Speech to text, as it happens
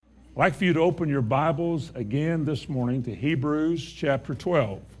I'd like for you to open your Bibles again this morning to Hebrews chapter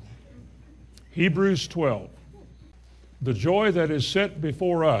 12. Hebrews 12. The joy that is set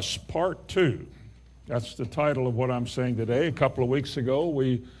before us, part 2. That's the title of what I'm saying today. A couple of weeks ago,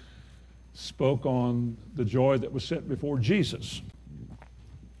 we spoke on the joy that was set before Jesus,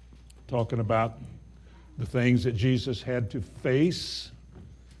 talking about the things that Jesus had to face.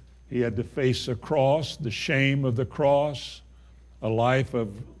 He had to face a cross, the shame of the cross, a life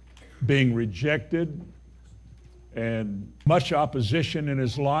of being rejected, and much opposition in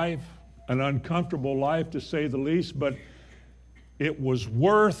his life, an uncomfortable life to say the least, but it was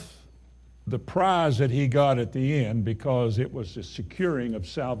worth the prize that he got at the end, because it was the securing of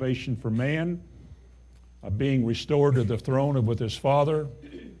salvation for man, of being restored to the throne with his Father,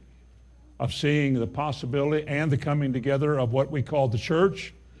 of seeing the possibility and the coming together of what we call the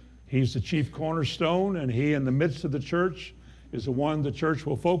church. He's the chief cornerstone, and he in the midst of the church is the one the church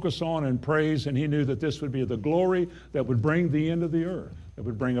will focus on and praise, and he knew that this would be the glory that would bring the end of the earth, that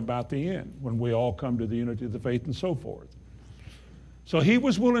would bring about the end when we all come to the unity of the faith and so forth. So he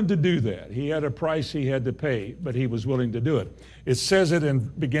was willing to do that. He had a price he had to pay, but he was willing to do it. It says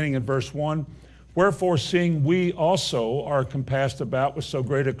it beginning in verse 1, "Wherefore, seeing we also are compassed about with so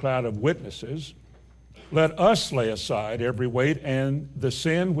great a cloud of witnesses, let us lay aside every weight and the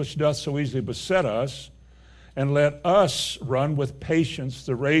sin which doth so easily beset us, and let us run with patience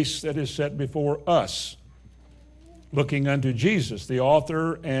the race that is set before us, looking unto Jesus, the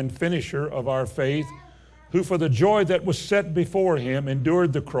author and finisher of our faith, who for the joy that was set before him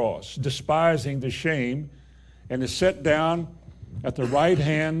endured the cross, despising the shame, and is set down at the right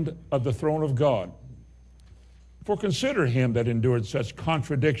hand of the throne of God. For consider him that endured such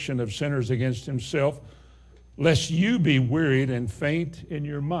contradiction of sinners against himself, lest you be wearied and faint in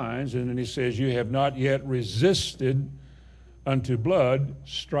your minds." And then he says, "You have not yet resisted unto blood,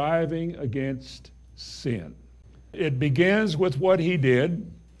 striving against sin." It begins with what he did,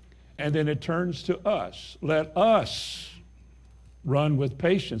 and then it turns to us. Let us run with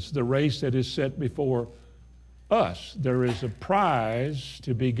patience the race that is set before us. There is a prize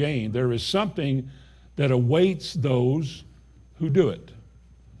to be gained. There is something that awaits those who do it.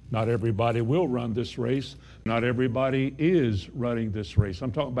 Not everybody will run this race. Not everybody is running this race.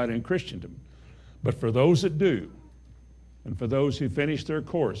 I'm talking about in Christendom. But for those that do, and for those who finish their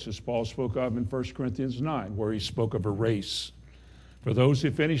course, as Paul spoke of in 1 Corinthians 9, where he spoke of a race. For those who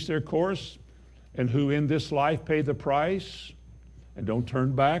finish their course and who in this life pay the price and don't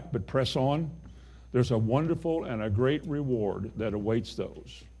turn back but press on, there's a wonderful and a great reward that awaits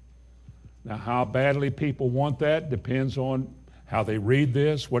those. Now, how badly people want that depends on how they read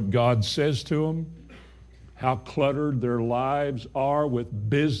this, what God says to them, how cluttered their lives are with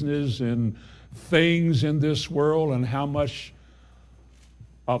business and things in this world, and how much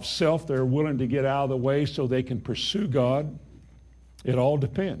of self they're willing to get out of the way so they can pursue God. It all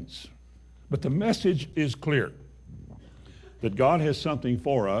depends. But the message is clear, that God has something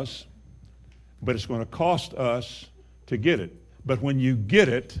for us, but it's going to cost us to get it. But when you get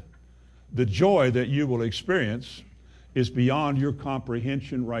it, the joy that you will experience is beyond your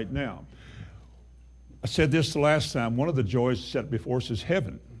comprehension right now. I said this the last time. One of the joys set before us is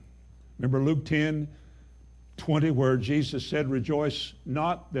heaven. Remember Luke 10:20, where Jesus said, "Rejoice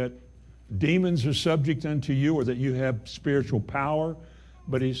not that demons are subject unto you, or that you have spiritual power,"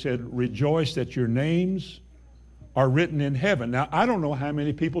 but he said, "Rejoice that your names are written in heaven." Now, I don't know how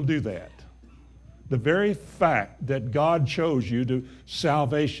many people do that. The very fact that God chose you to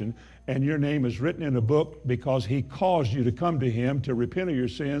salvation and your name is written in a book because he caused you to come to him to repent of your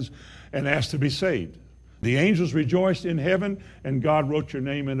sins and ask to be saved. The angels rejoiced in heaven, and God wrote your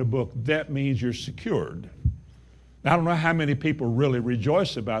name in a book. That means you're secured. I don't know how many people really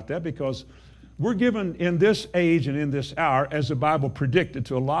rejoice about that, because we're given in this age and in this hour, as the Bible predicted,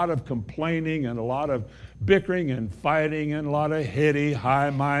 to a lot of complaining and a lot of bickering and fighting and a lot of heady,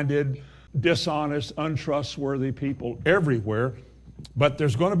 high-minded, dishonest, untrustworthy people everywhere. But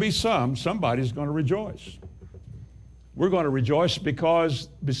there's going to be somebody's going to rejoice. We're going to rejoice because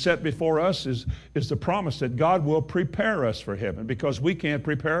set before us is the promise that God will prepare us for heaven, because we can't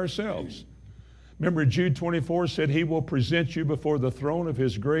prepare ourselves. Remember, Jude 24 said he will present you before the throne of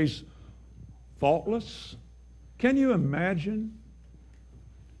his grace faultless. Can you imagine?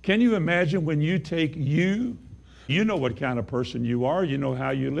 Can you imagine when you take you know what kind of person you are, you know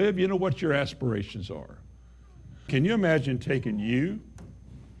how you live, you know what your aspirations are. Can you imagine taking you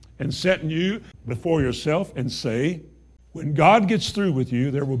and setting you before yourself and say, when God gets through with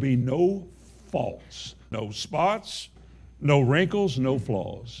you, there will be no faults, no spots, no wrinkles, no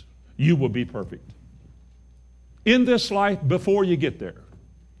flaws. You will be perfect. In this life, before you get there,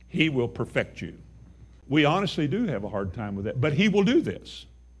 He will perfect you. We honestly do have a hard time with that, but He will do this.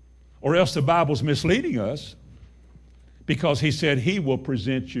 Or else the Bible's misleading us, because He said He will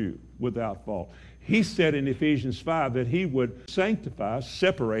present you without fault. He said in Ephesians 5 that He would sanctify,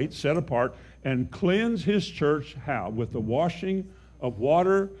 separate, set apart, and cleanse His church, how? With the washing of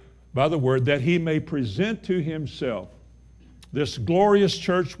water by the Word, that He may present to Himself this glorious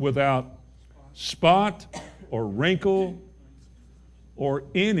church without spot or wrinkle or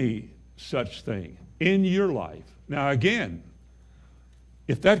any such thing in your life. Now again,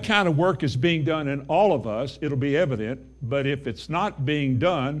 if that kind of work is being done in all of us, it'll be evident. But if it's not being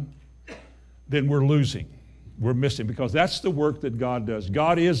done, then we're losing. We're missing, because that's the work that God does.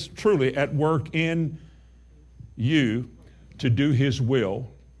 God is truly at work in you to do His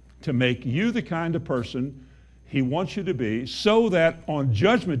will, to make you the kind of person He wants you to be, so that on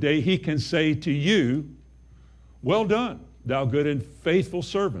Judgment Day He can say to you, well done, thou good and faithful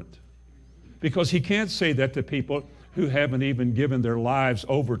servant. Because He can't say that to people who haven't even given their lives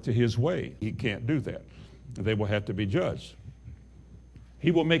over to His way. He can't do that. They will have to be judged.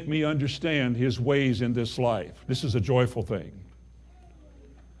 He will make me understand His ways in this life. This is a joyful thing.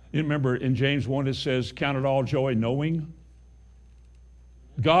 You remember in James 1 it says, count it all joy, knowing.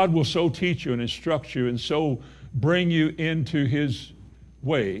 God will so teach you and instruct you and so bring you into His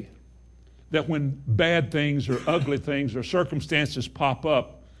way that when bad things or ugly things or circumstances pop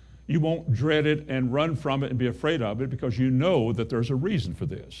up, you won't dread it and run from it and be afraid of it, because you know that there's a reason for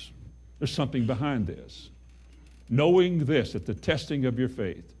this. There's something behind this. Knowing this, that the testing of your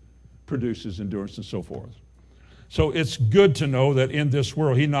faith produces endurance and so forth. So it's good to know that in this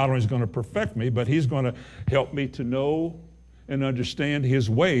world, He not only is going to perfect me, but He's going to help me to know and understand His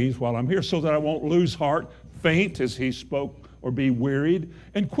ways while I'm here, so that I won't lose heart, faint, as He spoke, or be wearied,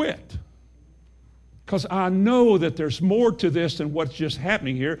 and quit. Because I know that there's more to this than what's just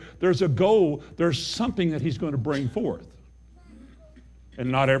happening here. There's a goal. There's something that He's going to bring forth.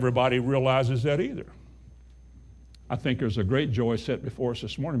 And not everybody realizes that either. I think there's a great joy set before us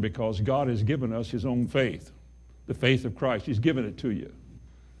this morning, because God has given us His own faith, the faith of Christ. He's given it to you.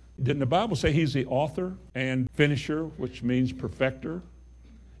 Didn't the Bible say He's the author and finisher, which means perfecter?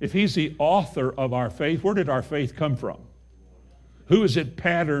 If He's the author of our faith, where did our faith come from? Who is it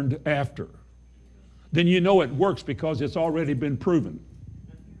patterned after? Then you know it works, because it's already been proven.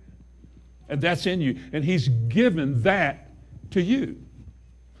 And that's in you. And He's given that to you.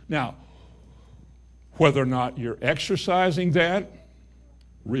 Now, whether or not you're exercising that,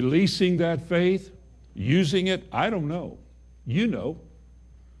 releasing that faith, using it, I don't know. You know.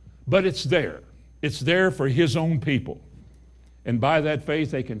 But it's there. It's there for His own people. And by that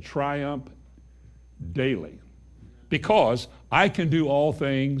faith, they can triumph daily. Because I can do all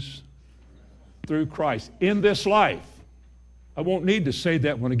things through Christ in this life. I won't need to say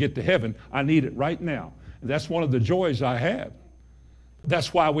that when I get to heaven. I need it right now. And that's one of the joys I have.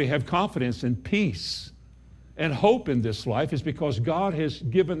 That's why we have confidence and peace and hope in this life, is because God has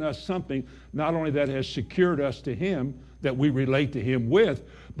given us something not only that has secured us to Him, that we relate to Him with,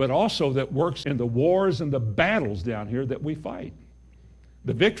 but also that works in the wars and the battles down here that we fight.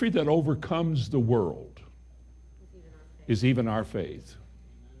 The victory that overcomes the world is even our faith.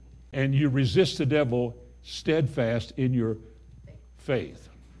 And you resist the devil steadfast in your faith.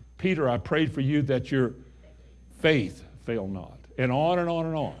 Peter, I prayed for you that your faith fail not. And on and on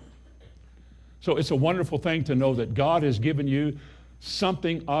and on. So it's a wonderful thing to know that God has given you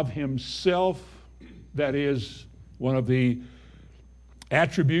something of Himself that is one of the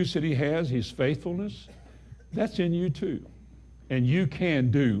attributes that He has, His faithfulness. That's in you too. And you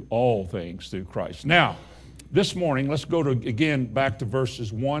can do all things through Christ. Now, this morning, let's go to, again, back to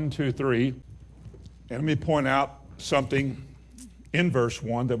verses 1, 2, 3. And let me point out something in verse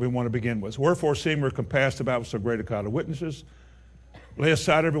 1 that we want to begin with. Wherefore, seeing we're compassed about with so great a cloud of witnesses, lay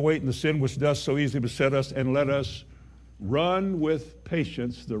aside every weight and the sin which does so easily beset us, and let us run with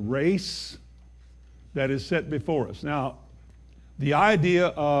patience the race that is set before us. Now, the idea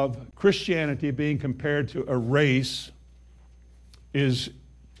of Christianity being compared to a race is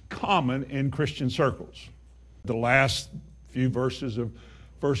common in Christian circles. The last few verses of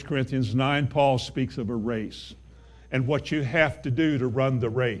 1 Corinthians 9, Paul speaks of a race and what you have to do to run the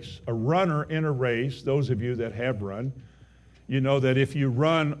race. A runner in a race, those of you that have run, you know that if you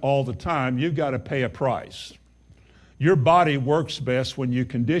run all the time, you've got to pay a price. Your body works best when you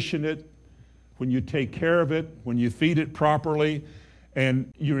condition it, when you take care of it, when you feed it properly,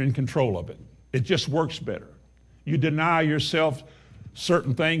 and you're in control of it. It just works better. You deny yourself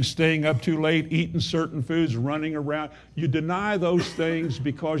certain things, staying up too late, eating certain foods, running around. You deny those things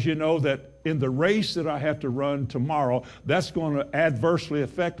because you know that in the race that I have to run tomorrow, that's going to adversely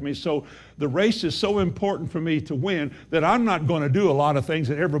affect me. So the race is so important for me to win that I'm not going to do a lot of things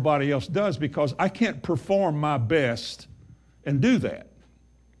that everybody else does because I can't perform my best and do that.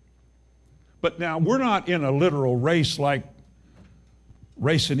 But now we're not in a literal race like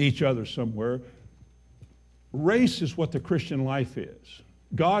racing each other somewhere. Race is what the Christian life is.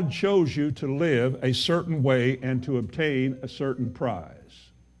 God chose you to live a certain way and to obtain a certain prize.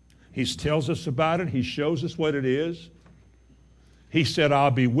 He tells us about it. He shows us what it is. He said,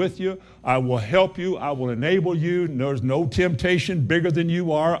 I'll be with you. I will help you. I will enable you. There's no temptation bigger than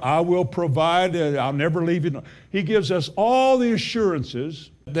you are. I will provide. I'll never leave you. He gives us all the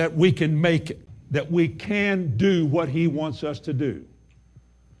assurances that we can make it, that we can do what He wants us to do.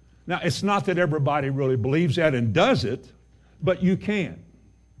 Now, it's not that everybody really believes that and does it, but you can.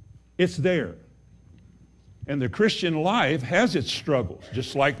 It's there. And the Christian life has its struggles,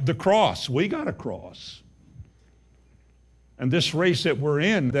 just like the cross. We got a cross. And this race that we're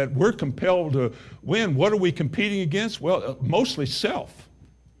in, that we're compelled to win, what are we competing against? Well, mostly self.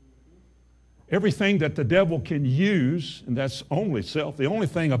 Everything that the devil can use, and that's only self. The only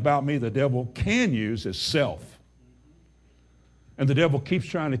thing about me the devil can use is self. And the devil keeps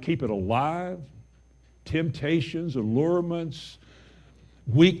trying to keep it alive. Temptations, allurements,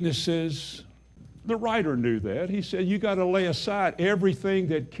 weaknesses. The writer knew that. He said, you got to lay aside everything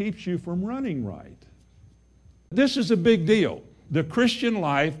that keeps you from running right. This is a big deal. The Christian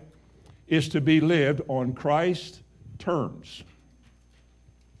life is to be lived on Christ's terms.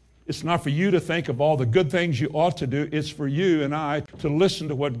 It's not for you to think of all the good things you ought to do. It's for you and I to listen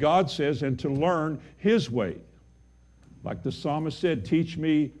to what God says and to learn His way. Like the psalmist said, teach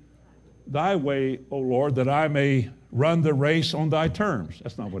me thy way, O Lord, that I may run the race on thy terms.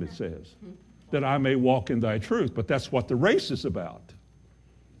 That's not what it says. That I may walk in thy truth. But that's what the race is about.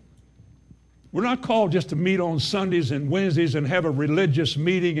 We're not called just to meet on Sundays and Wednesdays and have a religious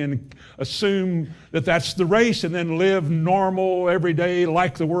meeting and assume that that's the race and then live normal every day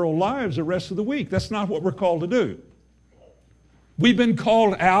like the world lives the rest of the week. That's not what we're called to do. We've been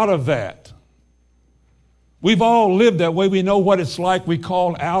called out of that. We've all lived that way. We know what it's like. We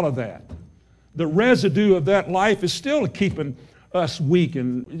called out of that. The residue of that life is still keeping us weak,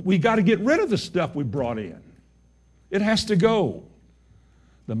 and we got to get rid of the stuff we brought in. It has to go.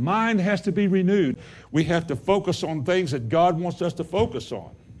 The mind has to be renewed. We have to focus on things that God wants us to focus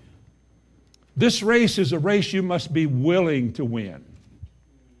on. This race is a race you must be willing to win.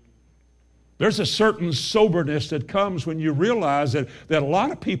 There's a certain soberness that comes when you realize that a lot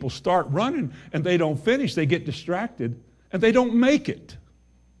of people start running and they don't finish. They get distracted and they don't make it.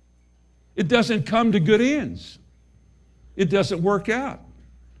 It doesn't come to good ends. It doesn't work out.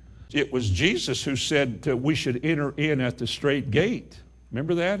 It was Jesus who said we should enter in at the straight gate.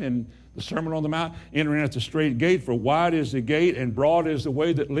 Remember that in the Sermon on the Mount? Enter in at the straight gate, for wide is the gate and broad is the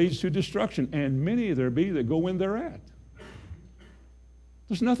way that leads to destruction, and many there be that go in thereat.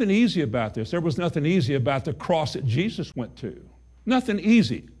 There's nothing easy about this. There was nothing easy about the cross that Jesus went to. Nothing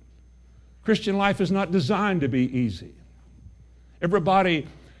easy. Christian life is not designed to be easy. Everybody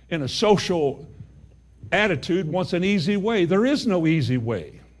in a social attitude wants an easy way. There is no easy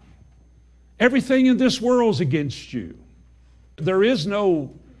way. Everything in this world is against you. There is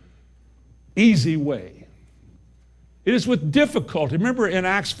no easy way. It is with difficulty. Remember in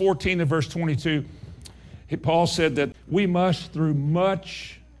Acts 14 and verse 22, Paul said that we must, through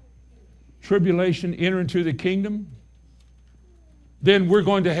much tribulation, enter into the kingdom. Then we're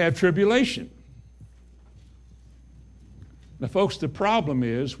going to have tribulation. Now, folks, the problem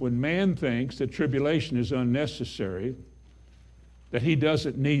is when man thinks that tribulation is unnecessary, that he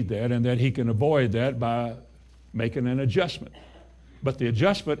doesn't need that and that he can avoid that by making an adjustment. But the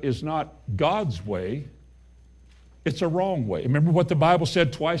adjustment is not God's way. It's a wrong way. Remember what the Bible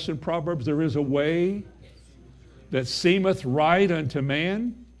said twice in Proverbs? There is a way that seemeth right unto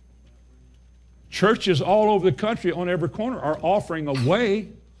man. Churches all over the country on every corner are offering a way.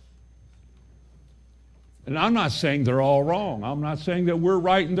 And I'm not saying they're all wrong. I'm not saying that we're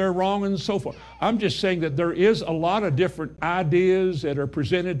right and they're wrong and so forth. I'm just saying that there is a lot of different ideas that are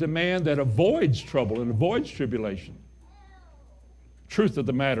presented to man that avoids trouble and avoids tribulation. Truth of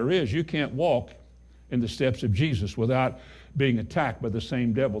the matter is you can't walk in the steps of Jesus without being attacked by the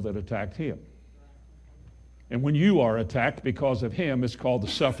same devil that attacked him. And when you are attacked because of him, it's called the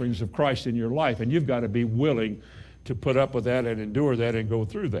sufferings of Christ in your life. And you've got to be willing to put up with that and endure that and go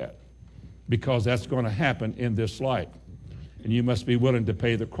through that, because that's going to happen in this life. And you must be willing to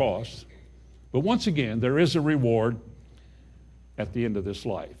pay the cost. But once again, there is a reward at the end of this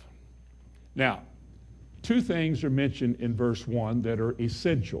life. Now, two things are mentioned in verse 1 that are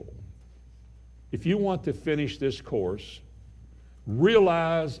essential. If you want to finish this course,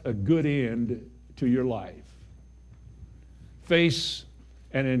 realize a good end to your life. Face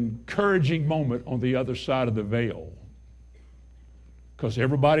an encouraging moment on the other side of the veil. Because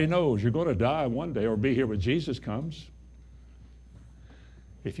everybody knows you're going to die one day or be here when Jesus comes.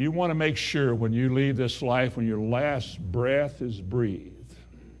 If you want to make sure when you leave this life, when your last breath is breathed,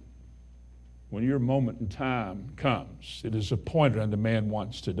 when your moment in time comes, it is appointed unto man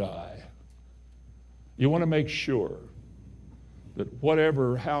once to die. You want to make sure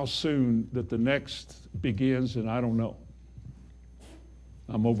that how soon that the next begins, and I don't know.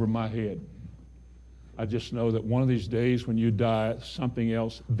 I'm over my head. I just know that one of these days when you die, something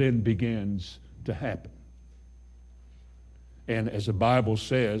else then begins to happen. And as the Bible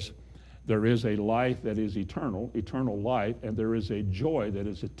says, there is a life that is eternal life, and there is a joy that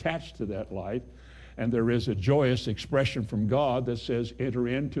is attached to that life, and there is a joyous expression from God that says, enter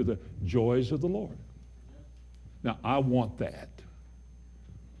into the joys of the Lord. Now, I want that.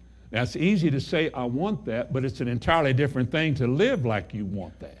 Now, it's easy to say, I want that, but it's an entirely different thing to live like you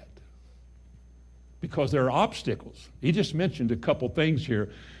want that. Because there are obstacles. He just mentioned a couple things here.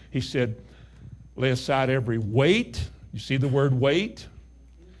 He said, lay aside every weight. You see the word weight?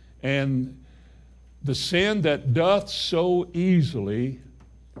 And the sin that doth so easily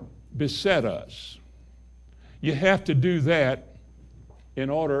beset us. You have to do that in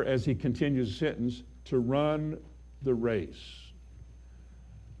order, as he continues the sentence, to run the race.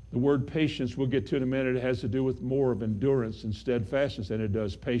 The word patience, we'll get to in a minute, it has to do with more of endurance and steadfastness than it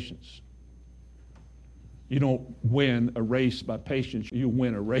does patience. You don't win a race by patience, you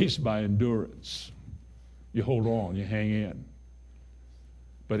win a race by endurance. You hold on, you hang in.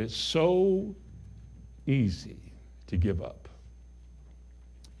 But it's so easy to give up.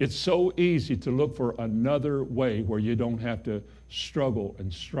 It's so easy to look for another way where you don't have to struggle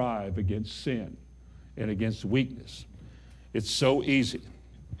and strive against sin and against weakness. It's so easy.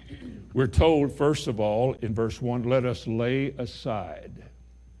 We're told, first of all, in verse 1, let us lay aside.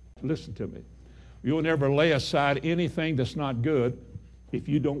 Listen to me. You'll never lay aside anything that's not good if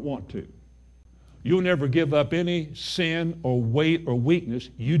you don't want to. You'll never give up any sin or weight or weakness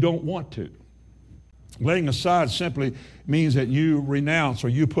you don't want to. Laying aside simply means that you renounce or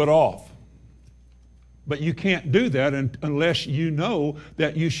you put off. But you can't do that unless you know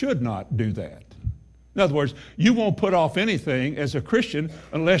that you should not do that. In other words, you won't put off anything as a Christian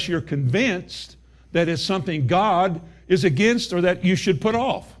unless you're convinced that it's something God is against or that you should put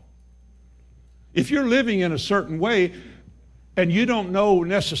off. If you're living in a certain way and you don't know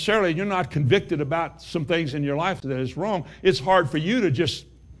necessarily, you're not convicted about some things in your life that is wrong, it's hard for you to just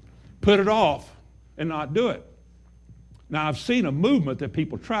put it off and not do it. Now, I've seen a movement that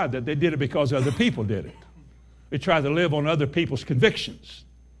people tried that. They did it because other people did it. They tried to live on other people's convictions.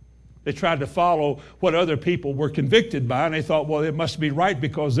 They tried to follow what other people were convicted by, and they thought, well, it must be right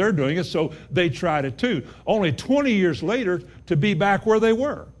because they're doing it, so they tried it too. Only 20 years later to be back where they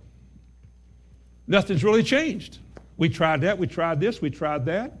were. Nothing's really changed. We tried that, we tried this, we tried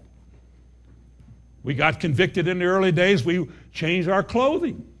that. We got convicted in the early days. We changed our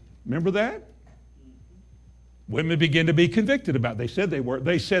clothing. Remember that? Women began to be convicted about it. They said they were.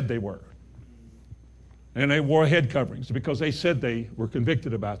 They said they were. And they wore head coverings because they said they were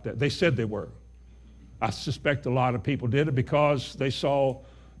convicted about that. They said they were. I suspect a lot of people did it because they saw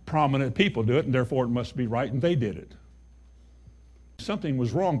prominent people do it, and therefore it must be right, and they did it. Something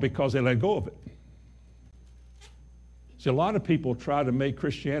was wrong because they let go of it. See, a lot of people try to make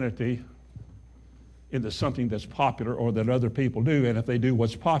Christianity into something that's popular or that other people do, and if they do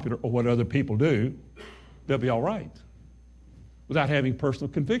what's popular or what other people do, they'll be all right without having personal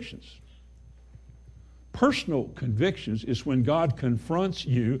convictions. Personal convictions is when God confronts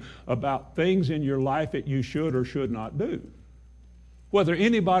you about things in your life that you should or should not do, whether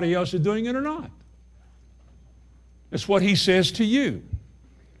anybody else is doing it or not. It's what he says to you.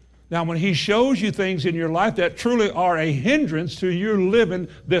 Now, when he shows you things in your life that truly are a hindrance to you living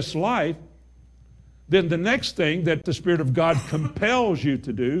this life, then the next thing that the Spirit of God compels you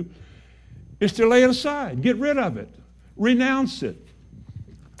to do is to lay it aside, get rid of it, renounce it,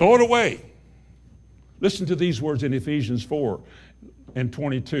 throw it away. Listen to these words in Ephesians 4 and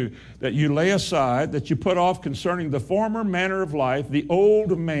 22, that you lay aside, that you put off concerning the former manner of life, the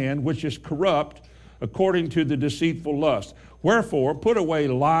old man which is corrupt according to the deceitful lust. Wherefore, put away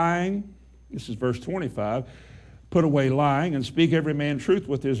lying, this is verse 25, put away lying and speak every man truth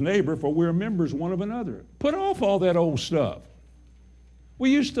with his neighbor, for we are members one of another. Put off all that old stuff.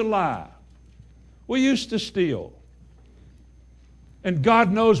 We used to lie. We used to steal. And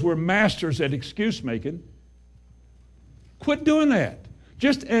God knows we're masters at excuse making. Quit doing that.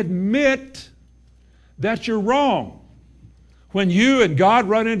 Just admit that you're wrong. When you and God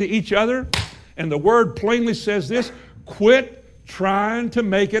run into each other, and the Word plainly says this, quit trying to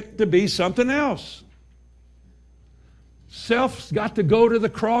make it to be something else. Self's got to go to the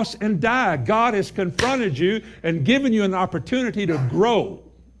cross and die. God has confronted you and given you an opportunity to grow,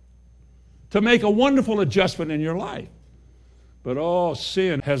 to make a wonderful adjustment in your life. But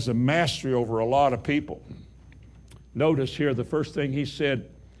sin has the mastery over a lot of people. Notice here the first thing he said,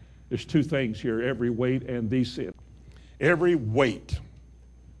 there's two things here, every weight and the sin. Every weight.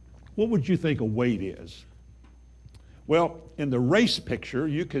 What would you think a weight is? Well, in the race picture,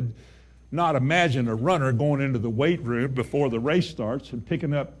 you could not imagine a runner going into the weight room before the race starts and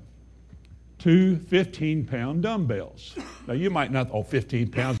picking up two 15-pound dumbbells. Now, you might not, 15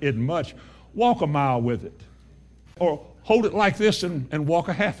 pounds isn't much. Walk a mile with it. Or hold it like this and walk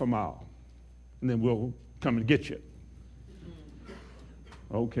a half a mile. And then we'll come and get you.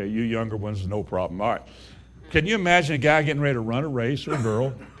 Okay, you younger ones, no problem. All right. Can you imagine a guy getting ready to run a race, or a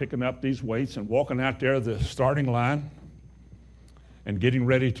girl picking up these weights and walking out there the starting line and getting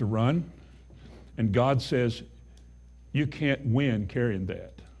ready to run? And God says, you can't win carrying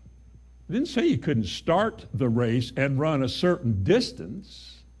that. He didn't say you couldn't start the race and run a certain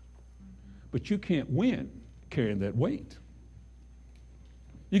distance, but you can't win carrying that weight.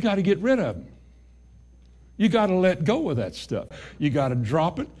 You got to get rid of them. You got to let go of that stuff. You got to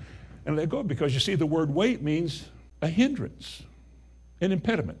drop it and let go, because you see, the word weight means a hindrance, an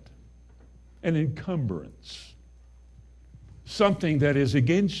impediment, an encumbrance. Something that is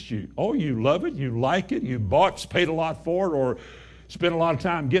against you. Oh, you love it, you like it, you paid a lot for it, or spent a lot of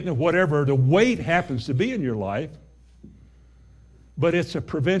time getting it, whatever the weight happens to be in your life, but it's a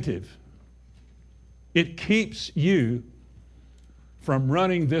preventive. It keeps you from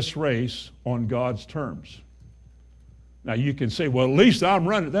running this race on God's terms. Now you can say, well, at least I'm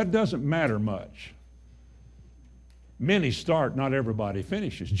running. That doesn't matter much. Many start, not everybody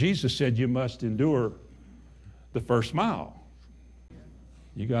finishes. Jesus said you must endure the first mile.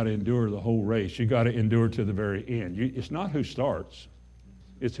 You got to endure the whole race. You got to endure to the very end. It's not who starts,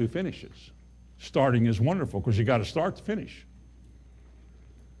 it's who finishes. Starting is wonderful because you got to start to finish.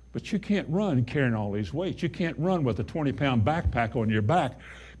 But you can't run carrying all these weights. You can't run with a 20-pound backpack on your back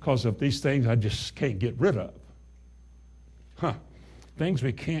because of these things I just can't get rid of. Things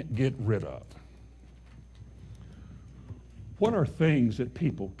we can't get rid of. What are things that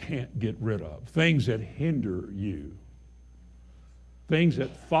people can't get rid of? Things that hinder you. Things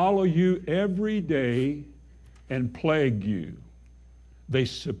that follow you every day and plague you. They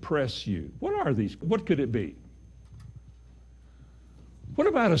suppress you. What are these? What could it be? What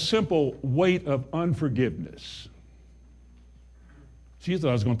about a simple weight of unforgiveness? See, you thought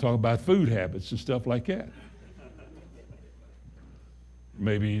I was going to talk about food habits and stuff like that.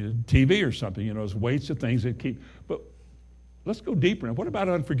 Maybe TV or something, it's weights of things that keep. But let's go deeper. What about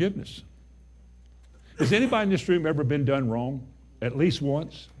unforgiveness? Has anybody in this room ever been done wrong? At least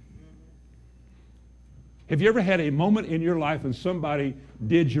once? Have you ever had a moment in your life when somebody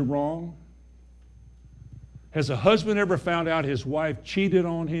did you wrong? Has a husband ever found out his wife cheated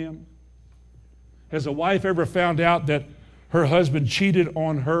on him? Has a wife ever found out that her husband cheated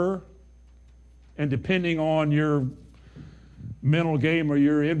on her? And depending on your mental game or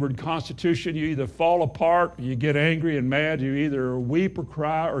your inward constitution, you either fall apart, you get angry and mad, you either weep or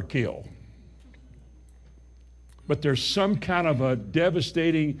cry or kill. But there's some kind of a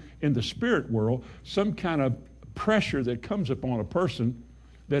devastating, in the spirit world, some kind of pressure that comes upon a person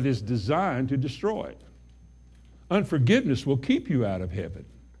that is designed to destroy it. Unforgiveness will keep you out of heaven.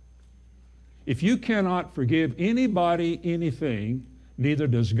 If you cannot forgive anybody anything, neither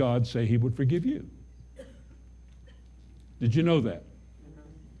does God say he would forgive you. Did you know that?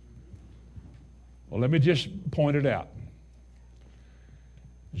 Well, let me just point it out.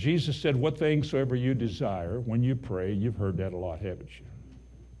 Jesus said, what things soever you desire when you pray, you've heard that a lot, haven't you?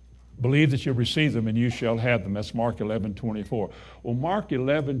 Believe that you'll receive them and you shall have them. That's Mark 11:24. Well, Mark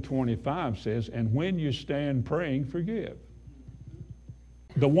 11:25 says, and when you stand praying, forgive.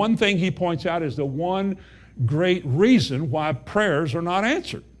 The one thing he points out is the one great reason why prayers are not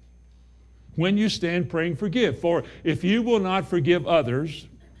answered. When you stand praying, forgive. For if you will not forgive others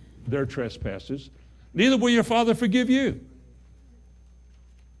their trespasses, neither will your Father forgive you.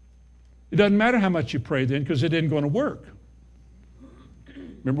 It doesn't matter how much you pray then, because it isn't going to work.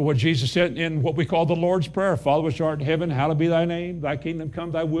 Remember what Jesus said in what we call the Lord's Prayer. Father which art in heaven, hallowed be thy name. Thy kingdom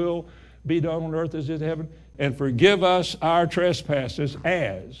come, thy will be done on earth as in heaven. And forgive us our trespasses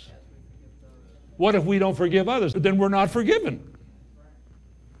as. What if we don't forgive others? Then we're not forgiven.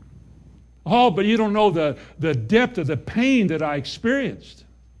 Oh, but you don't know the depth of the pain that I experienced.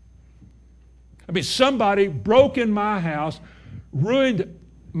 I mean, somebody broke in my house, ruined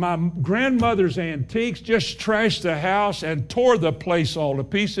my grandmother's antiques, just trashed the house and tore the place all to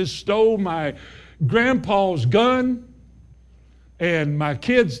pieces, stole my grandpa's gun and my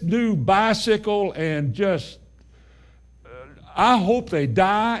kid's new bicycle, and just, I hope they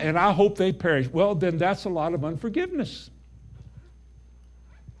die and I hope they perish. Well, then that's a lot of unforgiveness.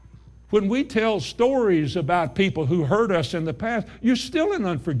 When we tell stories about people who hurt us in the past, you're still in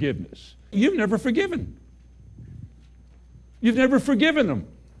unforgiveness. You've never forgiven. You've never forgiven them.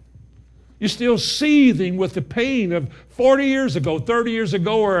 You're still seething with the pain of 40 years ago, 30 years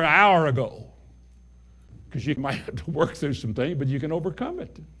ago, or an hour ago. Because you might have to work through some things, but you can overcome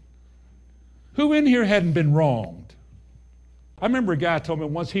it. Who in here hadn't been wronged? I remember a guy told me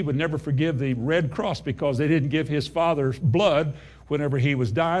once he would never forgive the Red Cross because they didn't give his father's blood whenever he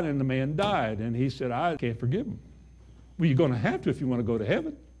was dying, and the man died. And he said, I can't forgive him. Well, you're going to have to if you want to go to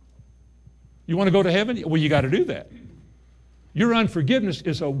heaven. You want to go to heaven? Well, you got to do that. Your unforgiveness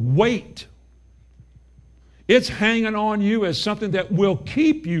is a weight. It's hanging on you as something that will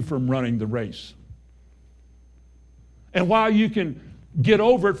keep you from running the race. And while you can get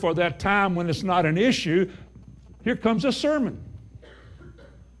over it for that time when it's not an issue, here comes a sermon.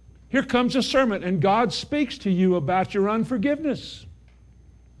 Here comes a sermon, and God speaks to you about your unforgiveness.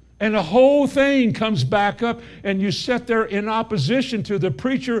 And the whole thing comes back up, and you sit there in opposition to the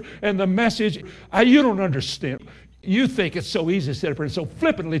preacher and the message. You don't understand. You think it's so easy to sit up and so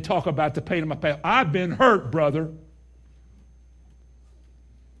flippantly talk about the pain of my past. I've been hurt, brother.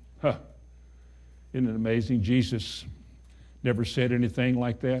 Huh. Isn't it amazing? Jesus never said anything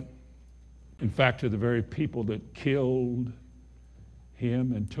like that. In fact, to the very people that killed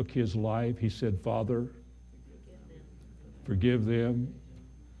him and took his life, he said, Father, forgive them,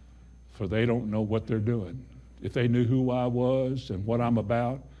 for they don't know what they're doing. If they knew who I was and what I'm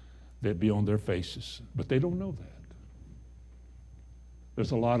about, they'd be on their faces. But they don't know that.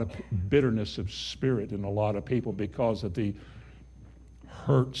 There's a lot of bitterness of spirit in a lot of people because of the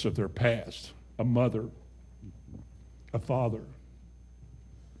hurts of their past. A mother, a father,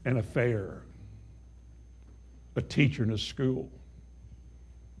 an affair, a teacher in a school,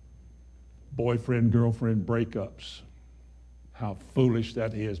 boyfriend, girlfriend breakups. How foolish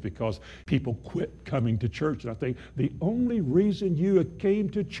that is, because people quit coming to church. And I think the only reason you came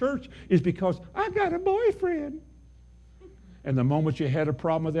to church is because I got a boyfriend. And the moment you had a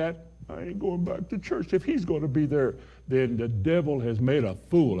problem with that, I ain't going back to church. If he's going to be there, then the devil has made a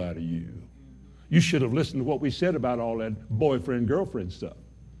fool out of you. You should have listened to what we said about all that boyfriend, girlfriend stuff.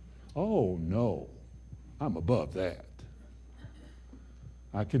 Oh, no, I'm above that.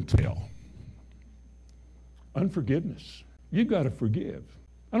 I can tell. Unforgiveness. You've got to forgive.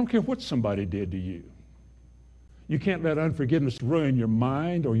 I don't care what somebody did to you. You can't let unforgiveness ruin your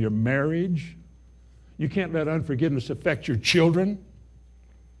mind or your marriage. You can't let unforgiveness affect your children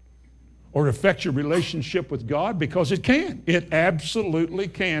or affect your relationship with God, because it can. It absolutely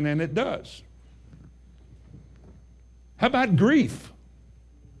can, and it does. How about grief?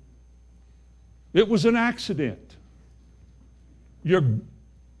 It was an accident. Your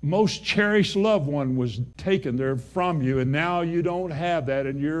most cherished loved one was taken there from you, and now you don't have that,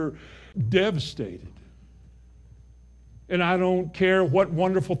 and you're devastated. And I don't care what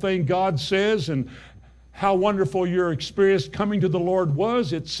wonderful thing God says and how wonderful your experience coming to the Lord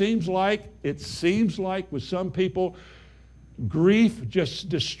was. It seems like with some people, grief just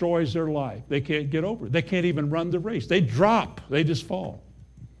destroys their life. They can't get over it. They can't even run the race. They drop. They just fall.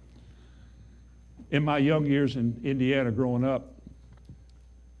 In my young years in Indiana growing up,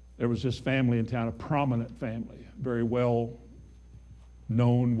 there was this family in town, a prominent family, very well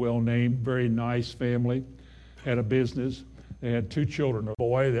known, well named, very nice family, had a business. They had two children, a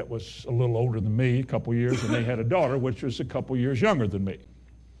boy that was a little older than me, a couple years, and they had a daughter which was a couple years younger than me.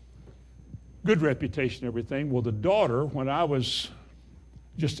 Good reputation, everything. Well, the daughter, when I was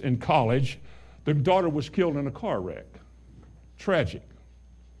just in college, the daughter was killed in a car wreck. Tragic.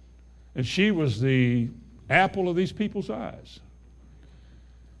 And she was the apple of these people's eyes.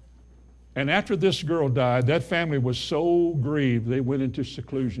 And after this girl died, that family was so grieved, they went into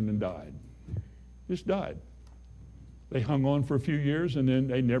seclusion and died. Just died. They hung on for a few years, and then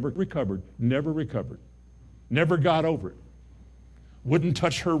they never recovered, never got over it. Wouldn't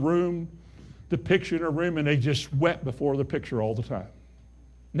touch her room, the picture in her room, and they just wept before the picture all the time.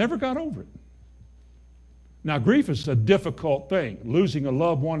 Never got over it. Now, grief is a difficult thing. Losing a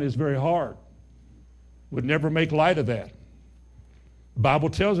loved one is very hard. Would never make light of that. The Bible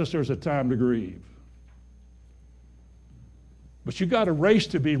tells us there's a time to grieve. But you got a race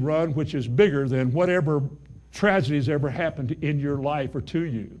to be run which is bigger than whatever tragedies ever happened in your life or to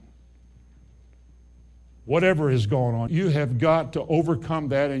you. Whatever has gone on, you have got to overcome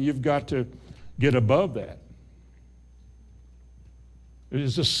that, and you've got to get above that. It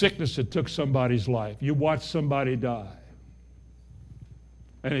is a sickness that took somebody's life. You watch somebody die.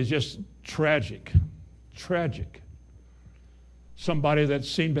 And it's just tragic. Tragic. Somebody that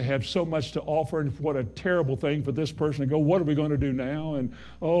seemed to have so much to offer, and what a terrible thing for this person to go, what are we going to do now? And,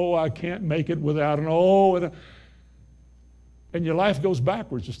 oh, I can't make it without an oh. And your life goes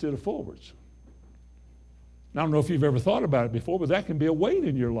backwards instead of forwards. I don't know if you've ever thought about it before, but that can be a weight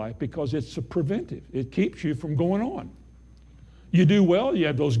in your life because it's a preventive. It keeps you from going on. You do well, you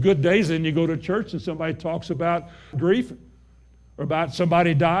have those good days, and you go to church and somebody talks about grief or about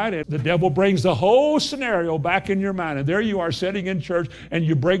somebody died, and the devil brings the whole scenario back in your mind. And there you are sitting in church, and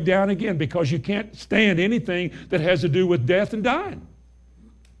you break down again because you can't stand anything that has to do with death and dying.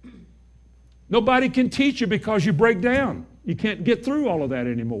 Nobody can teach you because you break down. You can't get through all of that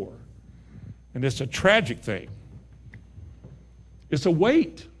anymore. And it's a tragic thing. It's a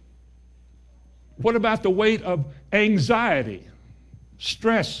weight. What about the weight of anxiety,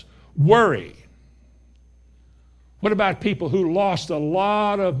 stress, worry? What about people who lost a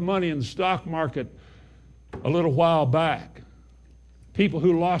lot of money in the stock market a little while back? People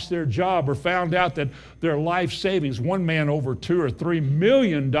who lost their job or found out that their life savings, one man over $2 or $3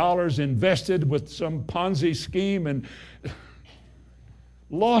 million invested with some Ponzi scheme and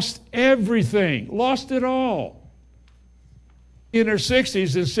lost everything, lost it all. In their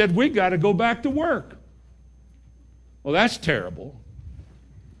 60s and said, we got to go back to work. Well, that's terrible.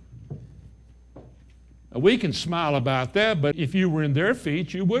 We can smile about that, but if you were in their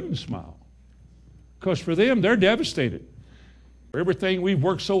feet, you wouldn't smile. Because for them, they're devastated. Everything we've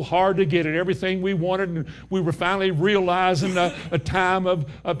worked so hard to get and everything we wanted, and we were finally realizing a time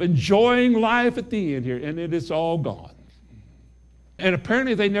of enjoying life at the end here, and it is all gone. And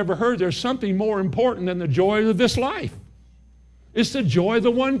apparently they never heard there's something more important than the joy of this life. It's the joy of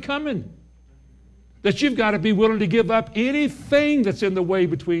the one coming. That you've got to be willing to give up anything that's in the way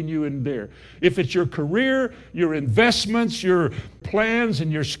between you and there. If it's your career, your investments, your plans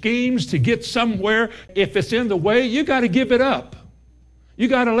and your schemes to get somewhere, if it's in the way, you got to give it up. You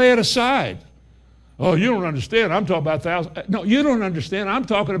got to lay it aside. Oh, you don't understand. I'm talking about thousands. No, you don't understand. I'm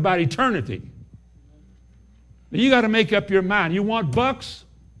talking about eternity. You got to make up your mind. You want bucks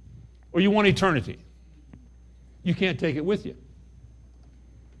or you want eternity? You can't take it with you.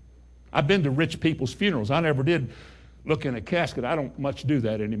 I've been to rich people's funerals. I never did look in a casket. I don't much do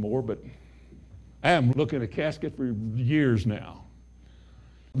that anymore, but I haven't looked in a casket for years now.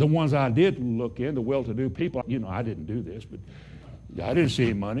 The ones I did look in, the well-to-do people, I didn't do this, but I didn't see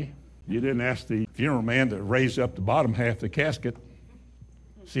any money. You didn't ask the funeral man to raise up the bottom half of the casket,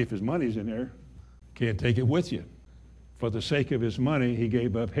 see if his money's in there. Can't take it with you. For the sake of his money, he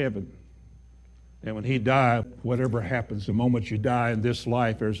gave up heaven. And when he died, whatever happens, the moment you die in this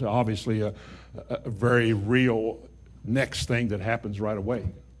life, there's obviously a very real next thing that happens right away.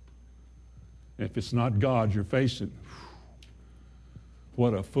 And if it's not God you're facing,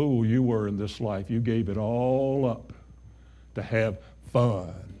 what a fool you were in this life. You gave it all up to have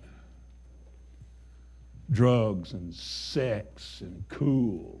fun. Drugs and sex and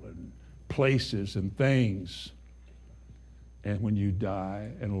cool and places and things. And when you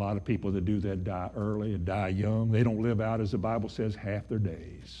die, and a lot of people that do that die early and die young, they don't live out, as the Bible says, half their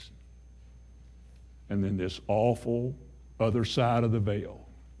days. And then this awful other side of the veil.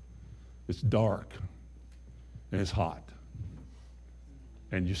 It's dark and it's hot.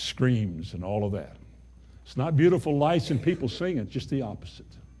 And you screams and all of that. It's not beautiful lights and people singing, just the opposite.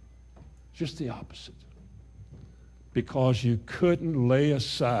 Just the opposite. Because you couldn't lay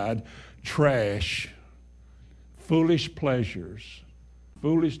aside trash, foolish pleasures,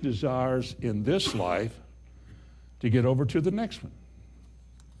 foolish desires in this life to get over to the next one.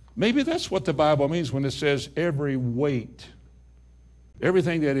 Maybe that's what the Bible means when it says every weight,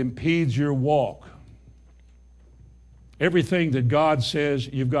 everything that impedes your walk, everything that God says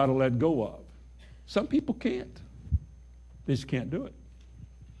you've got to let go of. Some people can't. They just can't do it.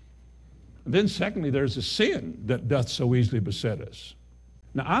 And then secondly, there's a sin that doth so easily beset us.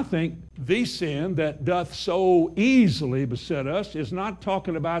 Now, I think the sin that doth so easily beset us is not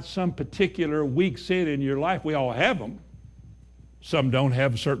talking about some particular weak sin in your life. We all have them. Some don't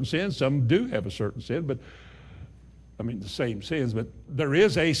have a certain sin. Some do have a certain sin, but the same sins. But there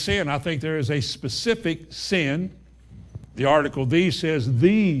is a sin. I think there is a specific sin. The article "the" says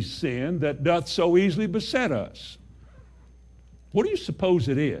the sin that doth so easily beset us. What do you suppose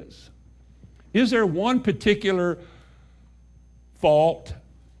it is? Is there one particular fault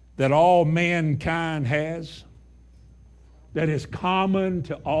that all mankind has, that is common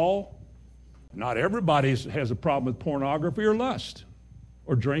to all. Not everybody has a problem with pornography or lust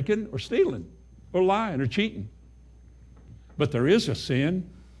or drinking or stealing or lying or cheating. But there is a sin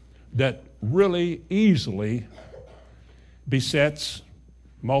that really easily besets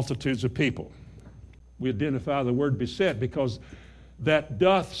multitudes of people. We identify the word beset because that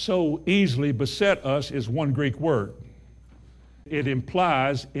doth so easily beset us is one Greek word. It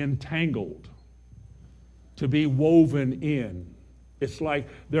implies entangled, to be woven in. It's like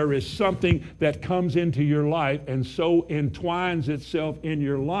there is something that comes into your life and so entwines itself in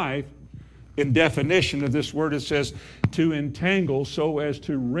your life. In definition of this word, it says to entangle so as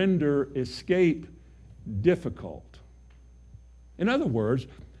to render escape difficult. In other words,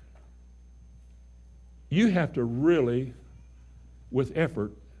 you have to really, with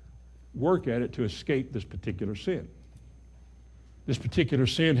effort, work at it to escape this particular sin. This particular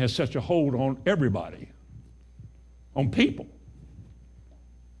sin has such a hold on everybody, on people,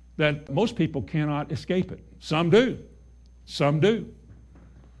 that most people cannot escape it. Some do. Some do.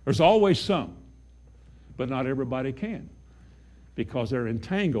 There's always some, but not everybody can, because they're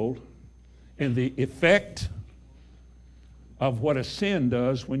entangled in the effect of what a sin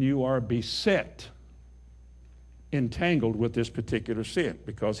does when you are beset, entangled with this particular sin,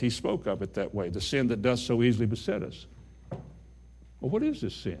 because he spoke of it that way, the sin that does so easily beset us. Well, what is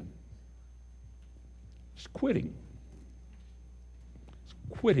this sin? It's quitting. It's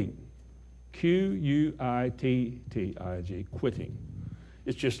quitting. Quitting, quitting.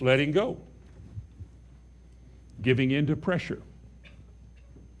 It's just letting go, giving in to pressure.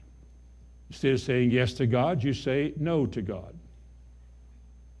 Instead of saying yes to God, you say no to God.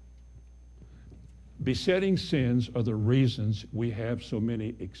 Besetting sins are the reasons we have so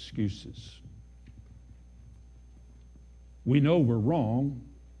many excuses. We know we're wrong.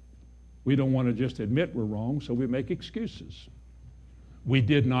 We don't want to just admit we're wrong, so we make excuses. We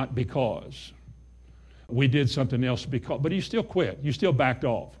did not because. We did something else because. But you still quit. You still backed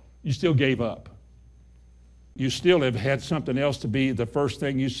off. You still gave up. You still have had something else to be the first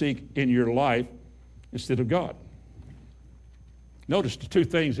thing you seek in your life instead of God. Notice the two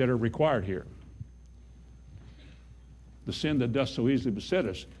things that are required here. The sin that does so easily beset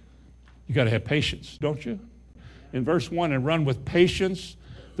us, you got to have patience, don't you? In verse 1, and run with patience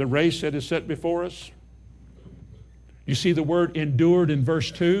the race that is set before us. You see the word endured in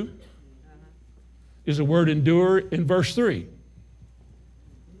verse 2? Is the word endure in verse 3?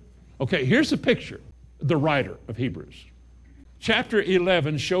 Okay, here's the picture. The writer of Hebrews. Chapter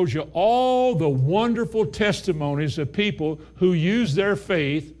 11 shows you all the wonderful testimonies of people who used their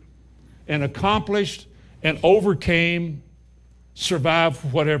faith and accomplished and overcame, survived,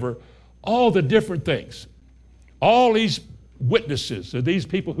 whatever, all the different things. All these witnesses are these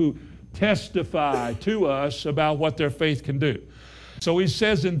people who testify to us about what their faith can do. So he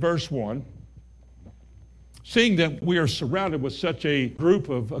says in verse 1, seeing that we are surrounded with such a group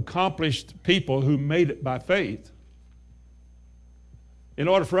of accomplished people who made it by faith, in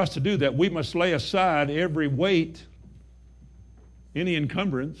order for us to do that, we must lay aside every weight, any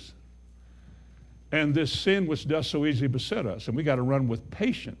encumbrance, and this sin which does so easily beset us. And we got to run with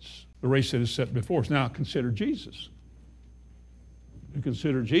patience the race that is set before us. Now consider Jesus. You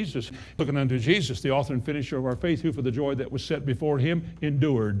consider Jesus, looking unto Jesus, the author and finisher of our faith, who for the joy that was set before him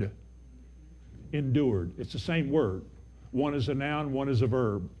endured. Endured. It's the same word. One is a noun, one is a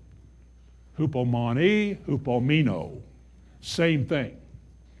verb. Hupomone, hupomino. Same thing.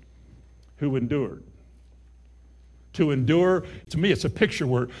 Who endured. To endure, to me, it's a picture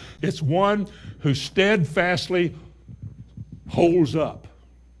where it's one who steadfastly holds up,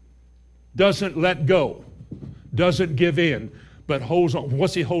 doesn't let go, doesn't give in, but holds on.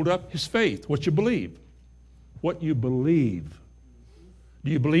 What's he hold up? His faith, what you believe. What you believe.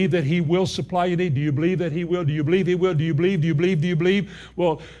 Do you believe that he will supply your need? Do you believe that he will? Do you believe he will? Do you believe? Do you believe? Do you believe?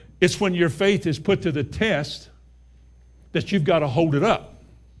 Well, it's when your faith is put to the test that you've got to hold it up.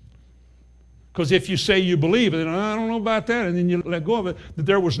 Because if you say you believe, and I don't know about that, and then you let go of it, that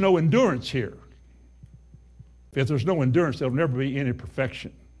there was no endurance here. If there's no endurance, there'll never be any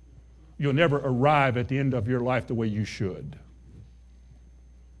perfection. You'll never arrive at the end of your life the way you should.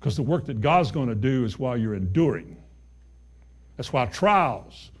 Because the work that God's going to do is while you're enduring. That's why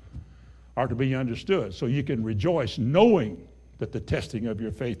trials are to be understood, so you can rejoice knowing that the testing of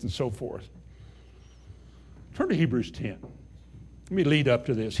your faith and so forth. Turn to Hebrews 10. Let me lead up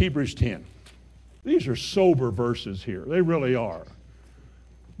to this. Hebrews 10. These are sober verses here. They really are.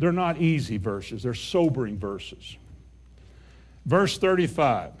 They're not easy verses. They're sobering verses. Verse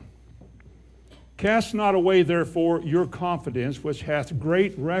 35. Cast not away, therefore, your confidence, which hath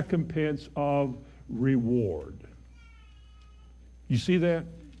great recompense of reward. You see that?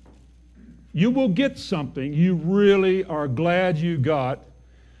 You will get something you really are glad you got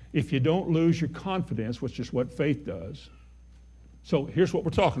if you don't lose your confidence, which is what faith does. So here's what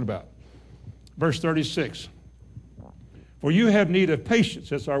we're talking about. Verse 36. For you have need of patience.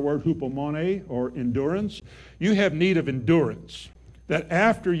 That's our word hupomone, or endurance. You have need of endurance, that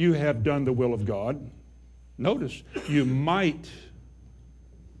after you have done the will of God, notice, you might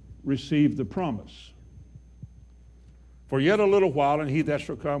receive the promise. For yet a little while, and he that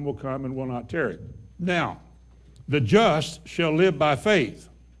shall come will come and will not tarry. Now, the just shall live by faith.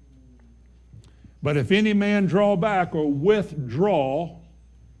 But if any man draw back or withdraw,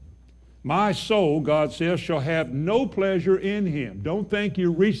 my soul, God says, shall have no pleasure in him. Don't think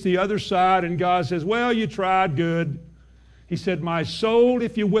you reach the other side and God says, well, you tried good. He said, my soul,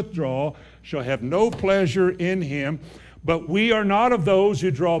 if you withdraw, shall have no pleasure in him. But we are not of those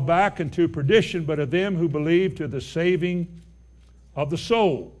who draw back into perdition, but of them who believe to the saving of the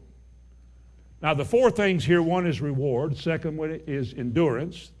soul. Now, the four things here, one is reward, second one is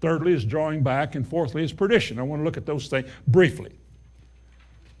endurance, thirdly is drawing back, and fourthly is perdition. I want to look at those things briefly.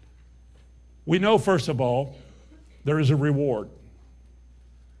 We know, first of all, there is a reward.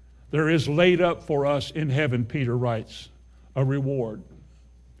 There is laid up for us in heaven, Peter writes, a reward.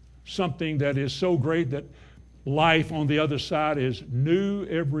 Something that is so great that life on the other side is new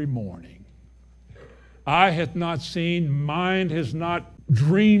every morning. Eye hath not seen, mind has not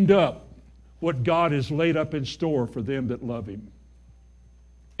dreamed up what God has laid up in store for them that love him.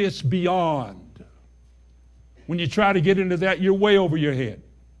 It's beyond. When you try to get into that, you're way over your head.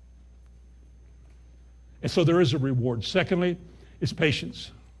 And so there is a reward. Secondly, is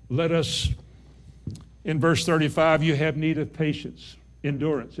patience. Let us, in verse 35, you have need of patience,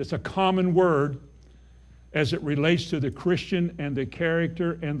 endurance. It's a common word as it relates to the Christian and the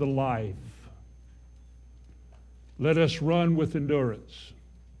character and the life. Let us run with endurance.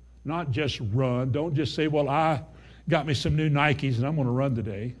 Not just run. Don't just say, well, I got me some new Nikes and I'm going to run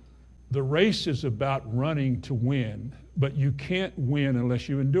today. The race is about running to win, but you can't win unless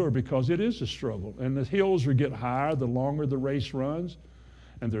you endure, because it is a struggle. And the hills are get higher the longer the race runs.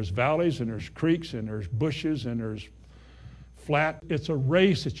 And there's valleys and there's creeks and there's bushes and there's flat. It's a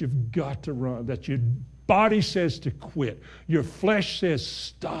race that you've got to run, that your body says to quit. Your flesh says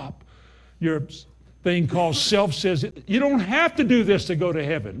stop. Your thing called self says, you don't have to do this to go to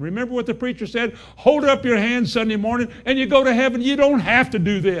heaven. Remember what the preacher said? Hold up your hand Sunday morning and you go to heaven. You don't have to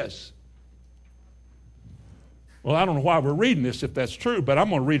do this. Well, I don't know why we're reading this if that's true, but I'm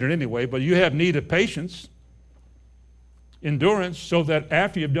going to read it anyway. But you have need of patience, endurance, so that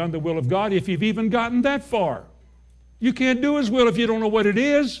after you've done the will of God, if you've even gotten that far, you can't do his will if you don't know what it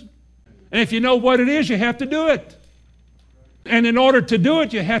is. And if you know what it is, you have to do it. And in order to do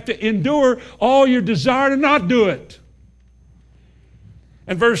it, you have to endure all your desire to not do it.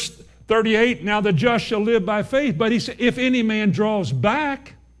 And verse 38, now the just shall live by faith. But he said, if any man draws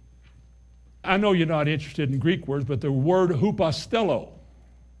back, I know you're not interested in Greek words, but the word hupostello,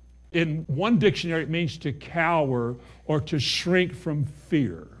 in one dictionary, it means to cower or to shrink from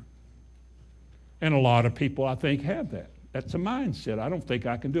fear. And a lot of people, I think, have that. That's a mindset. I don't think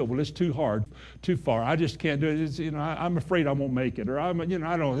I can do it. Well, it's too hard, too far. I just can't do it. It's, I'm afraid I won't make it, or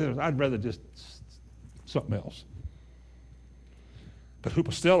I'd rather just something else. But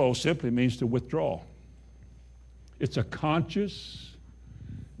hupostello simply means to withdraw. It's a conscious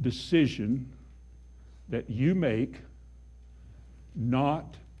decision that you make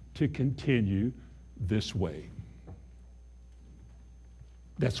not to continue this way.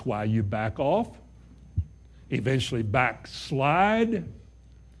 That's why you back off, eventually backslide,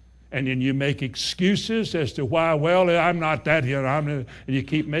 and then you make excuses as to why, well, I'm not that, and you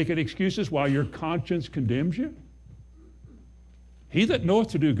keep making excuses while your conscience condemns you. He that knoweth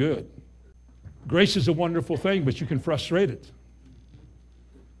to do good. Grace is a wonderful thing, but you can frustrate it.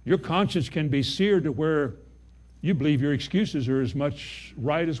 Your conscience can be seared to where you believe your excuses are as much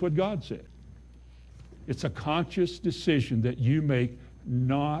right as what God said. It's a conscious decision that you make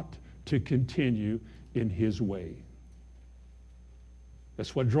not to continue in his way.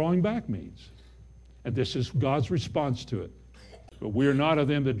 That's what drawing back means. And this is God's response to it. But we are not of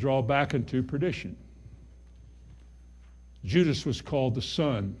them that draw back into perdition. Judas was called the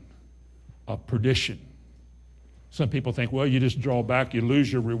son of perdition. Some people think, well, you just draw back, you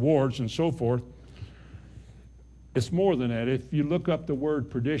lose your rewards and so forth. It's more than that. If you look up the word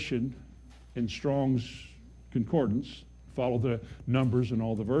perdition in Strong's Concordance, follow the numbers and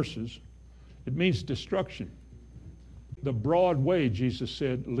all the verses, it means destruction. The broad way, Jesus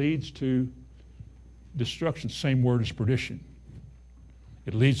said, leads to destruction. Same word as perdition.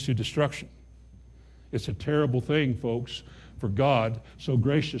 It leads to destruction. It's a terrible thing, folks, for God so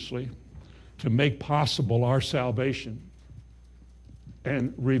graciously to make possible our salvation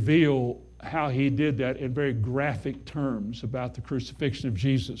and reveal how he did that in very graphic terms about the crucifixion of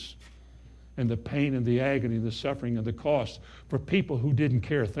Jesus and the pain and the agony, the suffering and the cost for people who didn't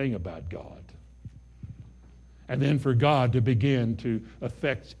care a thing about God. And then for God to begin to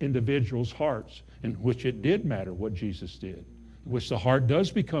affect individuals' hearts, in which it did matter what Jesus did, in which the heart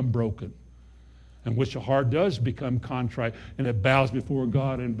does become broken, in which the heart does become contrite, and it bows before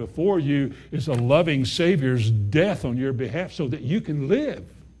God, and before you is a loving Savior's death on your behalf so that you can live.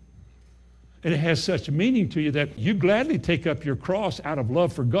 And it has such meaning to you that you gladly take up your cross out of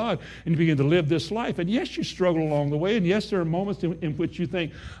love for God and you begin to live this life. And yes, you struggle along the way, and yes, there are moments in which you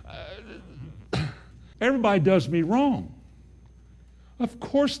think, everybody does me wrong. Of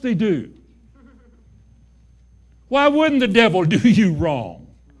course they do. Why wouldn't the devil do you wrong?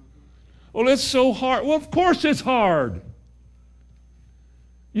 Well, it's so hard. Well, of course it's hard.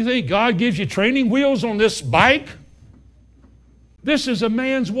 You think God gives you training wheels on this bike? This is a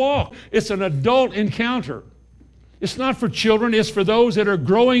man's walk. It's an adult encounter. It's not for children. It's for those that are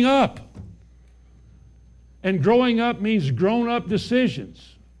growing up. And growing up means grown-up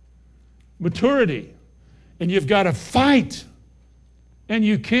decisions, maturity. And you've got to fight. And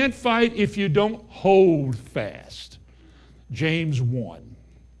you can't fight if you don't hold fast. James 1.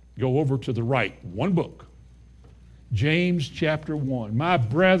 Go over to the right. One book. James chapter 1. My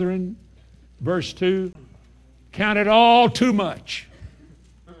brethren, verse 2, count it all too much.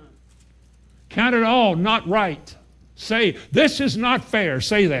 Count it all not right. Say, this is not fair.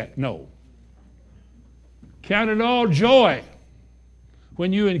 Say that. No. Count it all joy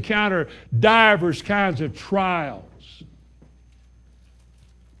when you encounter divers kinds of trials.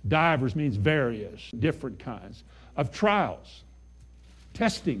 Divers means various, different kinds of trials,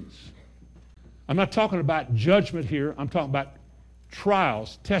 testings. I'm not talking about judgment here. I'm talking about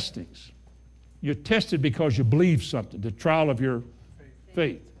trials, testings. You're tested because you believe something, the trial of your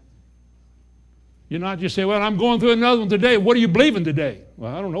faith. You're not just saying, well, I'm going through another one today. What are you believing today?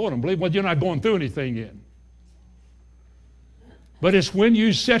 Well, I don't know what I'm believing. Well, you're not going through anything yet. But it's when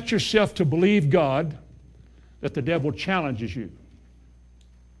you set yourself to believe God that the devil challenges you.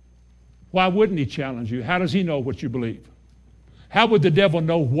 Why wouldn't he challenge you? How does he know what you believe? How would the devil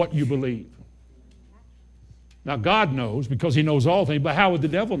know what you believe? Now, God knows because he knows all things, but how would the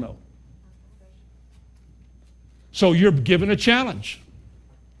devil know? So you're given a challenge.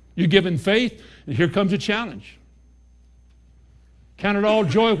 You're given faith, and here comes a challenge. Count it all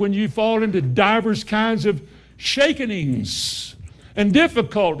joy when you fall into divers kinds of shakenings and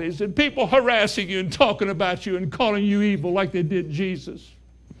difficulties and people harassing you and talking about you and calling you evil like they did Jesus.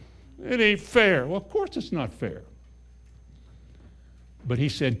 It ain't fair. Well, of course it's not fair. But he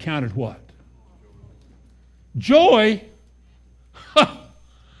said, count it what? Joy?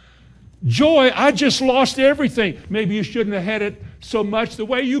 Joy, I just lost everything. Maybe you shouldn't have had it so much the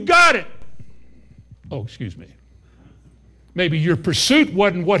way you got it. Oh, excuse me. Maybe your pursuit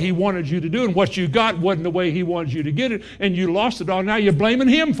wasn't what he wanted you to do, and what you got wasn't the way he wanted you to get it, and you lost it all. Now you're blaming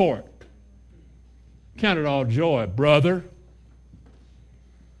him for it. Count it all joy, brother.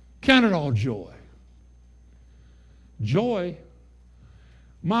 Count it all joy. Joy.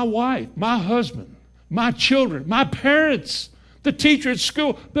 My wife, my husband, my children, my parents, the teacher at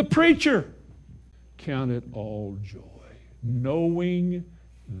school, the preacher. Count it all joy, knowing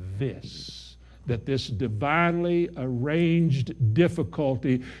this, that this divinely arranged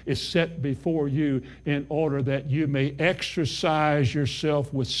difficulty is set before you in order that you may exercise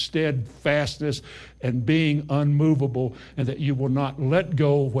yourself with steadfastness and being unmovable, and that you will not let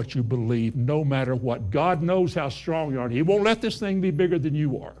go of what you believe no matter what. God knows how strong you are, and he won't let this thing be bigger than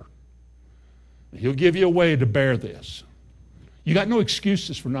you are. He'll give you a way to bear this. You got no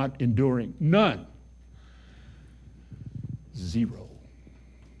excuses for not enduring. None. Zero.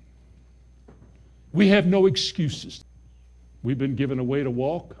 We have no excuses. We've been given a way to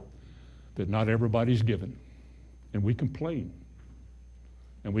walk that not everybody's given. And we complain.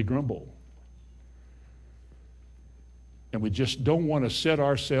 And we grumble. And we just don't want to set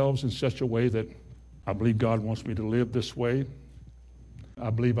ourselves in such a way that I believe God wants me to live this way.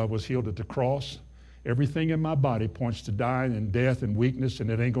 I believe I was healed at the cross. Everything in my body points to dying and death and weakness,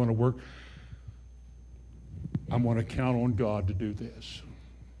 and it ain't going to work. I'm going to count on God to do this.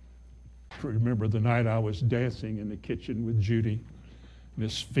 I remember the night I was dancing in the kitchen with Judy.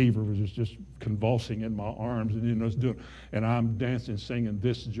 This fever was just convulsing in my arms, and I'm dancing, singing,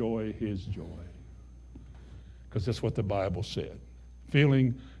 "This joy, his joy," because that's what the Bible said.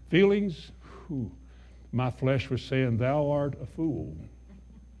 Feelings, my flesh was saying, thou art a fool.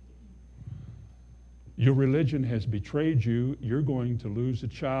 Your religion has betrayed you. You're going to lose a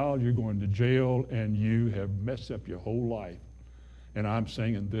child. You're going to jail, and you have messed up your whole life. And I'm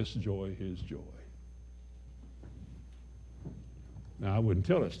saying, this joy is joy. Now, I wouldn't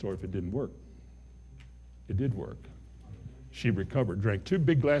tell that story if it didn't work. It did work. She recovered, drank 2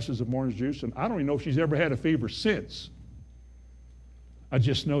 big glasses of orange juice, and I don't even know if she's ever had a fever since. I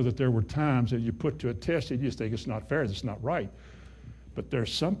just know that there were times that you put to a test and you just think it's not fair, it's not right. But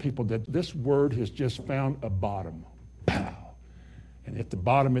there's some people that this word has just found a bottom. Pow! And at the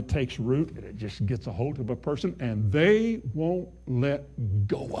bottom it takes root and it just gets a hold of a person and they won't let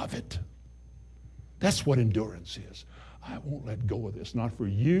go of it. That's what endurance is. I won't let go of this. Not for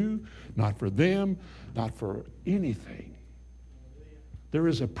you, not for them, not for anything. There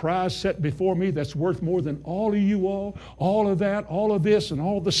is a prize set before me that's worth more than all of you all of that, all of this, and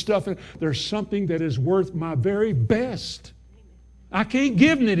all the stuff. There's something that is worth my very best. I can't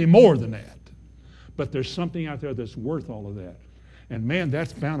give any more than that. But there's something out there that's worth all of that. And man,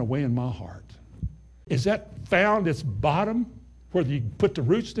 that's found a way in my heart. Is that found its bottom where you put the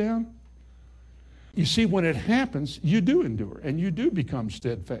roots down? You see, when it happens, you do endure and you do become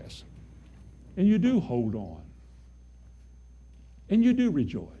steadfast. And you do hold on. And you do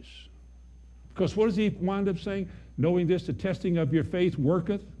rejoice. Because what does he wind up saying? Knowing this, the testing of your faith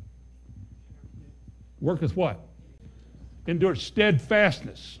worketh. Worketh what? Endure.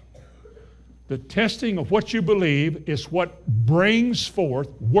 Steadfastness. The testing of what you believe is what brings forth,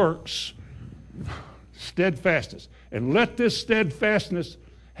 works, steadfastness. And let this steadfastness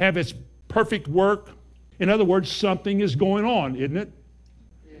have its perfect work. In other words, something is going on, isn't it?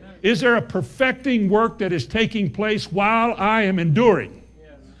 Is there a perfecting work that is taking place while I am enduring?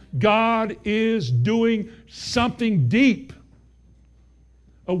 Yes. God is doing something deep,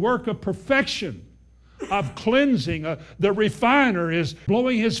 a work of perfection, of cleansing. The refiner is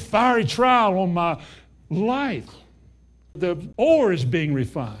blowing his fiery trial on my life. The ore is being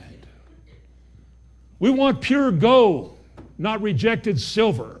refined. We want pure gold, not rejected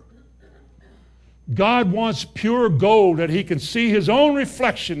silver. God wants pure gold that he can see his own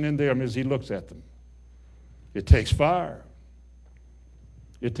reflection in them as he looks at them. It takes fire.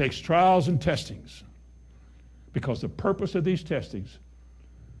 It takes trials and testings. Because the purpose of these testings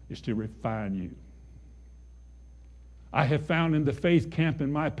is to refine you. I have found in the faith camp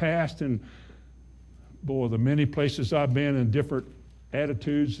in my past, and boy, the many places I've been and different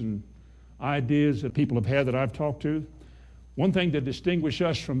attitudes and ideas that people have had that I've talked to, one thing that distinguishes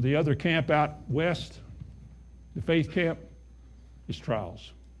us from the other camp out west, the faith camp, is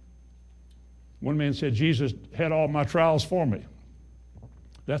trials. One man said, Jesus had all my trials for me.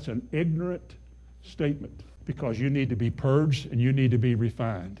 That's an ignorant statement because you need to be purged and you need to be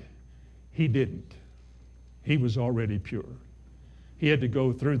refined. He didn't. He was already pure. He had to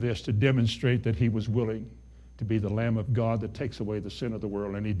go through this to demonstrate that he was willing to be the Lamb of God that takes away the sin of the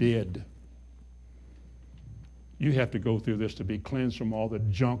world, and he did. You have to go through this to be cleansed from all the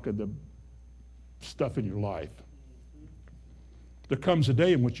junk and the stuff in your life. There comes a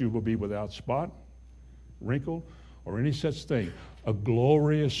day in which you will be without spot, wrinkle, or any such thing. A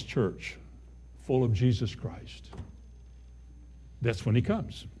glorious church full of Jesus Christ. That's when he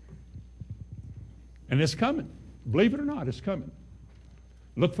comes. And it's coming. Believe it or not, it's coming.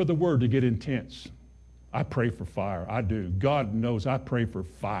 Look for the word to get intense. I pray for fire. I do. God knows I pray for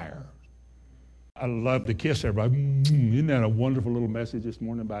fire. I love to kiss everybody. Isn't that a wonderful little message this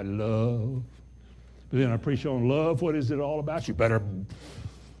morning about love? But then I preach on love. What is it all about? You better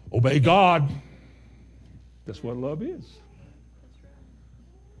obey God. That's what love is.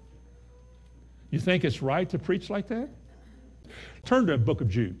 You think it's right to preach like that? Turn to the book of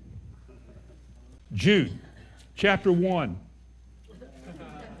Jude. Jude, chapter 1.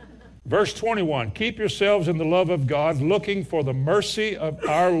 Verse 21, keep yourselves in the love of God, looking for the mercy of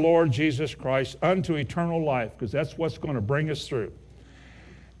our Lord Jesus Christ unto eternal life, because that's what's going to bring us through.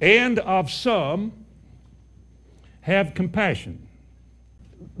 And of some, have compassion.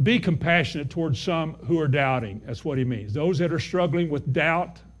 Be compassionate towards some who are doubting. That's what he means. Those that are struggling with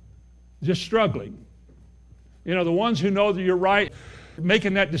doubt, just struggling. You know, the ones who know that you're right,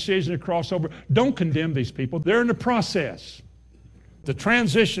 making that decision to cross over, don't condemn these people. They're in the process. The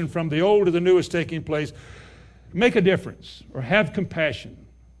transition from the old to the new is taking place. Make a difference or have compassion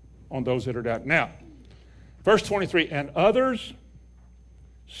on those that are doubting. Now, verse 23, and others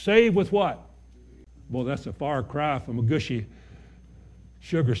save with what? Well, that's a far cry from a gushy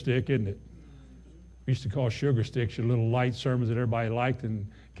sugar stick, isn't it? We used to call sugar sticks your little light sermons that everybody liked and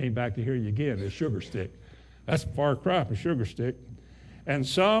came back to hear you again. A sugar stick. That's a far cry from a sugar stick. And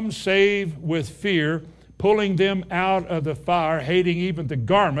some save with fear, pulling them out of the fire, hating even the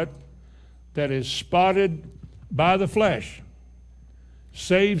garment that is spotted by the flesh.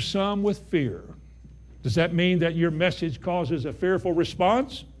 Save some with fear. Does that mean that your message causes a fearful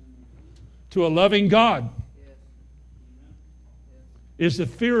response to a loving God? Is the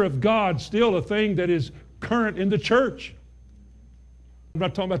fear of God still a thing that is current in the church? I'm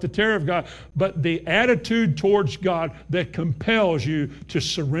not talking about the terror of God, but the attitude towards God that compels you to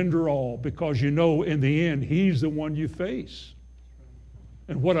surrender all, because you know in the end He's the one you face.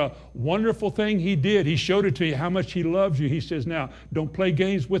 And what a wonderful thing He did. He showed it to you how much He loves you. He says, now, don't play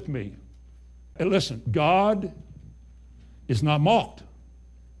games with me. And listen, God is not mocked.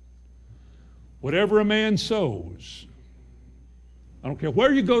 Whatever a man sows, I don't care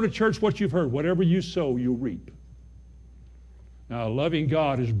where you go to church, what you've heard, whatever you sow, you'll reap. Now, a loving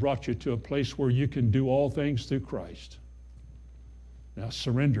God has brought you to a place where you can do all things through Christ. Now,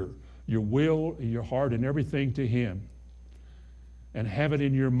 surrender your will, your heart, and everything to Him. And have it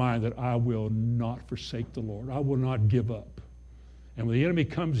in your mind that I will not forsake the Lord. I will not give up. And when the enemy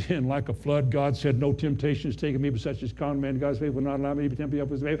comes in like a flood, God said, no temptation is taken me, but such as common man, God's faith will not allow me to be tempted up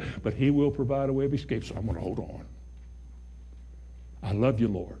with his faith, but He will provide a way of escape. So I'm going to hold on. I love you,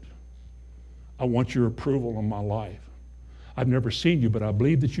 Lord. I want your approval on my life. I've never seen you, but I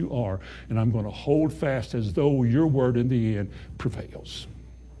believe that you are, and I'm going to hold fast as though your word in the end prevails.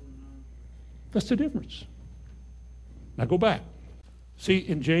 That's the difference. Now go back. See,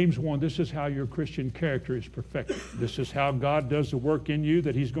 in James 1, this is how your Christian character is perfected. This is how God does the work in you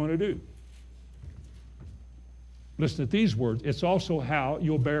that He's going to do. Listen to these words. It's also how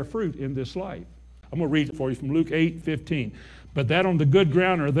you'll bear fruit in this life. I'm going to read it for you from Luke 8:15. But that on the good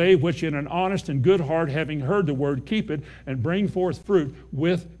ground are they which in an honest and good heart, having heard the word, keep it, and bring forth fruit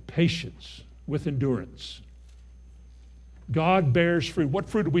with patience, with endurance. God bears fruit. What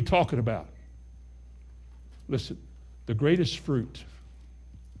fruit are we talking about? Listen, the greatest fruit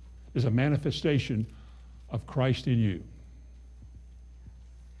is a manifestation of Christ in you.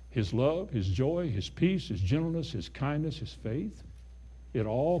 His love, His joy, His peace, His gentleness, His kindness, His faith. It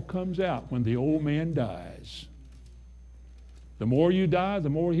all comes out when the old man dies. The more you die, the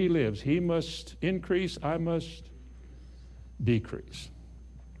more He lives. He must increase, I must decrease.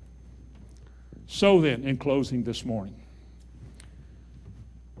 So then, in closing this morning,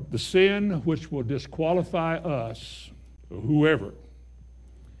 the sin which will disqualify us, whoever,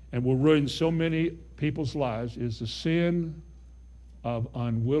 and will ruin so many people's lives is the sin of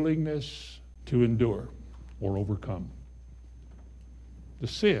unwillingness to endure or overcome. The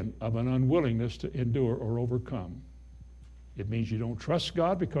sin of an unwillingness to endure or overcome. It means you don't trust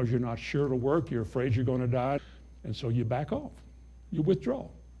God because you're not sure it'll work, you're afraid you're going to die, and so you back off. You withdraw.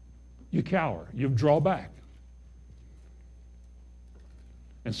 You cower. You draw back.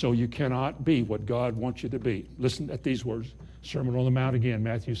 And so you cannot be what God wants you to be. Listen at these words. Sermon on the Mount again,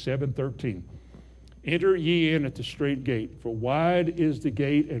 Matthew 7:13. Enter ye in at the strait gate, for wide is the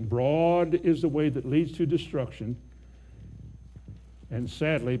gate and broad is the way that leads to destruction. And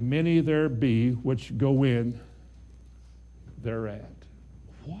sadly, many there be which go in thereat.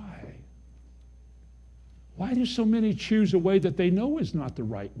 Why? Why do so many choose a way that they know is not the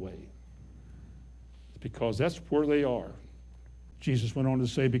right way? It's because that's where they are. Jesus went on to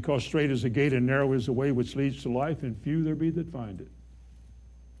say, because straight is the gate and narrow is the way which leads to life, and few there be that find it.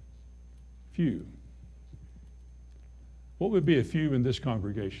 Few. What would be a few in this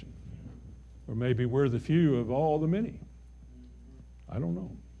congregation? Or maybe we're the few of all the many. I don't know.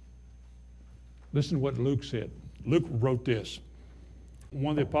 Listen to what Luke said. Luke wrote this.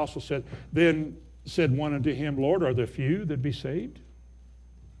 One of the apostles said, then said one unto him, Lord, are there few that be saved?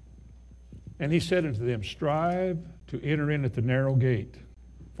 And he said unto them, strive to enter in at the narrow gate.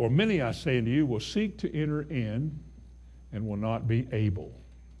 For many, I say unto you, will seek to enter in and will not be able.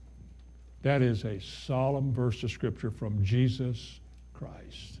 That is a solemn verse of Scripture from Jesus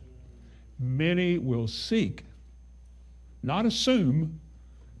Christ. Many will seek, not assume,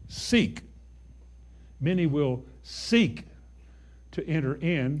 seek. Many will seek to enter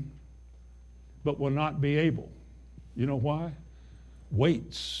in, but will not be able. You know why?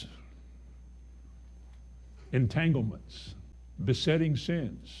 Weights, entanglements, besetting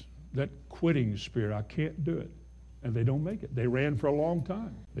sins, that quitting spirit. I can't do it. And they don't make it. They ran for a long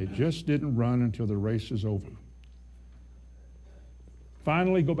time. They just didn't run until the race is over.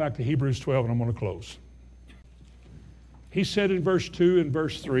 Finally, go back to Hebrews 12, and I'm going to close. He said in verse 2 and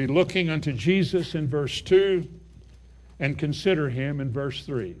verse 3, looking unto Jesus in verse 2, and consider Him in verse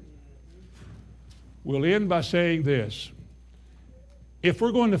 3. We'll end by saying this. If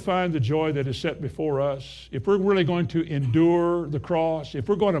we're going to find the joy that is set before us, if we're really going to endure the cross, if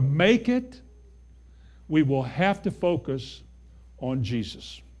we're going to make it, we will have to focus on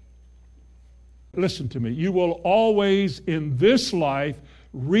Jesus. Listen to me. You will always in this life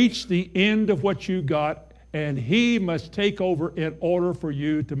reach the end of what you got, and He must take over in order for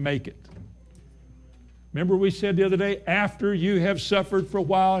you to make it. Remember we said the other day, after you have suffered for a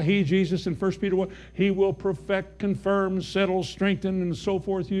while, He, Jesus, in 1 Peter 1, He will perfect, confirm, settle, strengthen, and so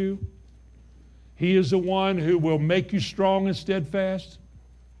forth you. He is the one who will make you strong and steadfast.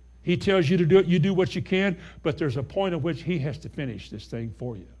 He tells you to do it. You do what you can, but there's a point at which He has to finish this thing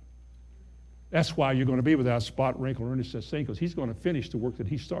for you. That's why you're going to be without spot, wrinkle, or any such thing, because He's going to finish the work that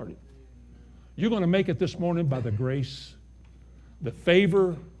He started. You're going to make it this morning by the grace, the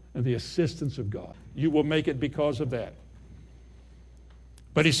favor, and the assistance of God. You will make it because of that.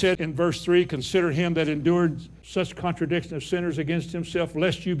 But He said in verse 3, consider Him that endured such contradiction of sinners against Himself,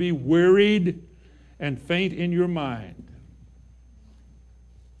 lest you be wearied and faint in your mind.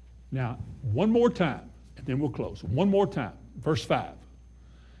 Now, one more time, and then we'll close. One more time. Verse 5.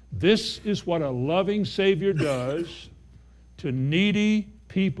 This is what a loving Savior does to needy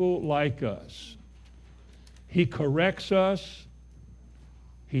people like us. He corrects us.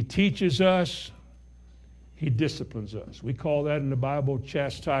 He teaches us. He disciplines us. We call that in the Bible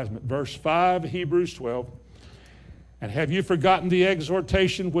chastisement. Verse 5, Hebrews 12. And have you forgotten the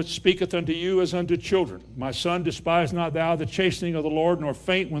exhortation which speaketh unto you as unto children? My son, despise not thou the chastening of the Lord, nor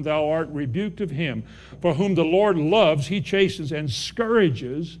faint when thou art rebuked of Him. For whom the Lord loves, He chastens and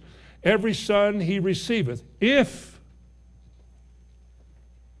scourges every son He receiveth. If,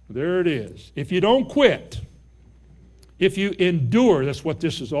 there it is, if you don't quit, if you endure, that's what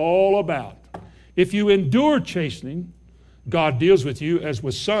this is all about. If you endure chastening, God deals with you as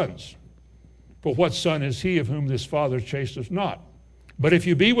with sons. For what son is he of whom this father chasteneth not? But if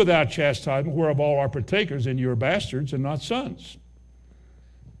you be without chastisement, whereof all are partakers, then you are bastards and not sons.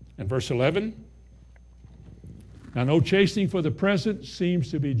 And verse 11, now no chastening for the present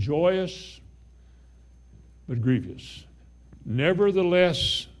seems to be joyous, but grievous.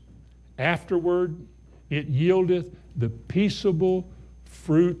 Nevertheless, afterward it yieldeth the peaceable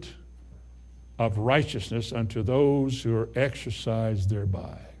fruit of righteousness unto those who are exercised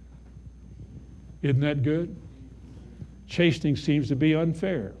thereby. Isn't that good? Chastening seems to be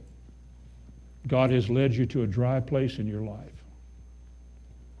unfair. God has led you to a dry place in your life.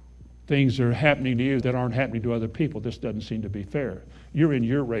 Things are happening to you that aren't happening to other people. This doesn't seem to be fair. You're in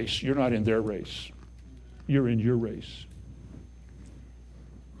your race. You're not in their race. You're in your race.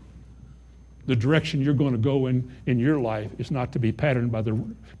 The direction you're going to go in your life is not to be patterned by the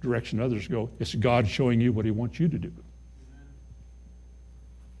direction others go. It's God showing you what He wants you to do.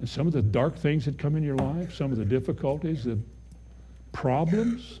 And some of the dark things that come in your life, some of the difficulties, the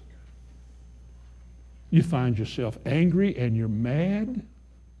problems, you find yourself angry and you're mad.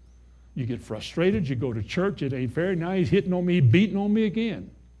 You get frustrated. You go to church. It ain't fair. Now He's hitting on me, beating on me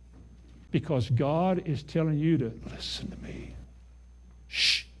again. Because God is telling you to listen to me.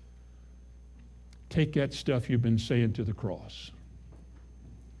 Shh. Take that stuff you've been saying to the cross.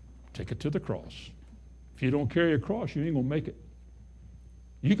 Take it to the cross. If you don't carry a cross, you ain't going to make it.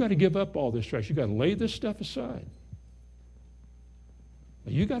 You got to give up all this trash. You got to lay this stuff aside.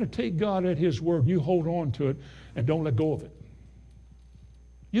 You got to take God at His word. You hold on to it and don't let go of it.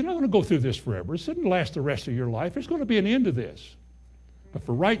 You're not going to go through this forever. It doesn't last the rest of your life. There's going to be an end to this. But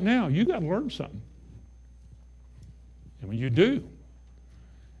for right now, you got to learn something. And when you do,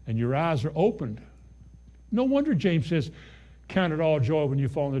 and your eyes are opened, no wonder James says, count it all joy when you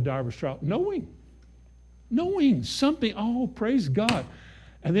fall in the diverse trial. Knowing something, oh, praise God.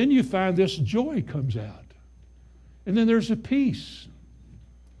 And then you find this joy comes out. And then there's a peace.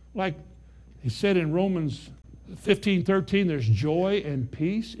 Like he said in Romans 15:13, there's joy and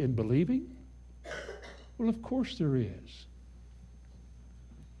peace in believing. Well, of course there is.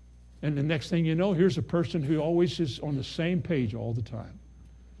 And the next thing you know, here's a person who always is on the same page all the time.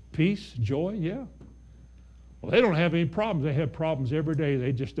 Peace, joy, yeah. Well, they don't have any problems. They have problems every day.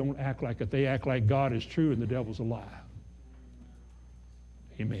 They just don't act like it. They act like God is true and the devil's a lie.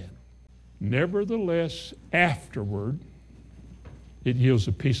 Amen. Nevertheless, afterward, it yields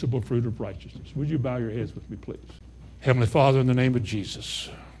a peaceable fruit of righteousness. Would you bow your heads with me, please? Heavenly Father, in the name of Jesus,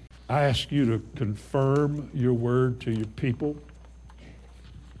 I ask you to confirm your word to your people.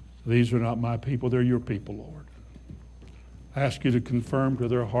 These are not my people, they're your people, Lord. I ask you to confirm to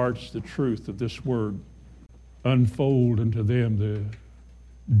their hearts the truth of this word. Unfold unto them the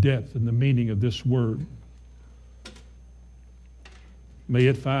depth and the meaning of this word. May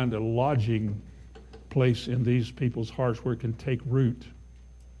it find a lodging place in these people's hearts where it can take root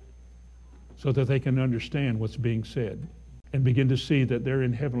so that they can understand what's being said. and begin to see that they're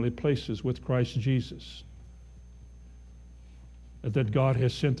in heavenly places with Christ Jesus. That God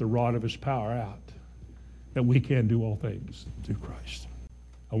has sent the rod of his power out, that we can do all things through Christ.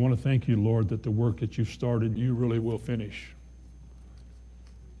 I want to thank you, Lord, that the work that you've started, you really will finish.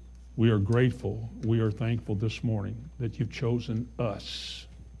 We are grateful, we are thankful this morning that you've chosen us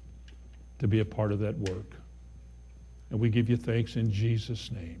to be a part of that work. And we give you thanks in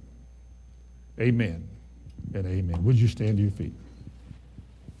Jesus' name. Amen and amen. Would you stand to your feet?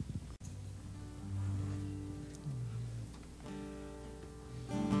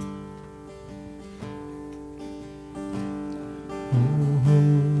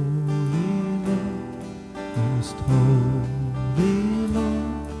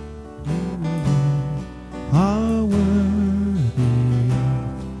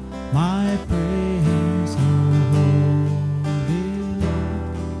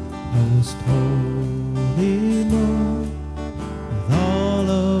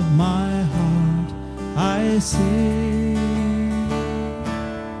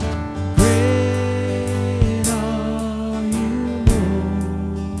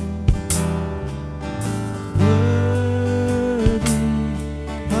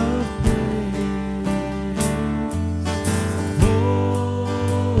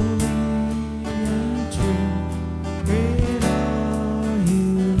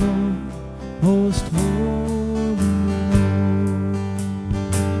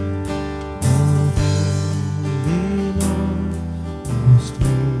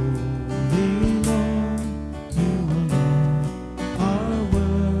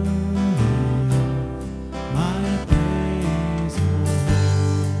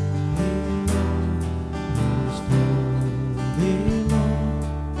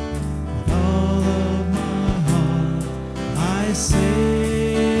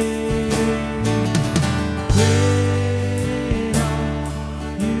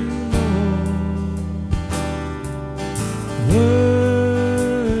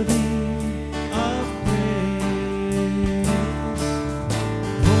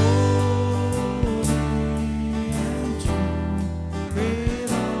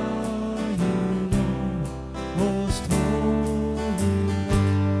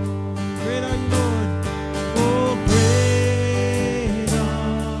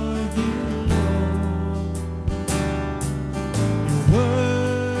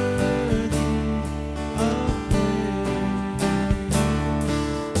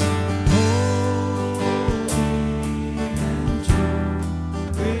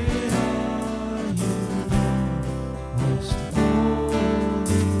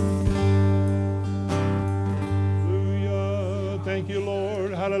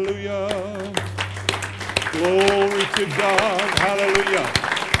 Hallelujah. Glory to God. Hallelujah.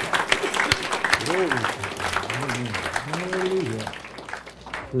 Glory to God. Hallelujah.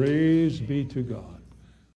 Praise be to God.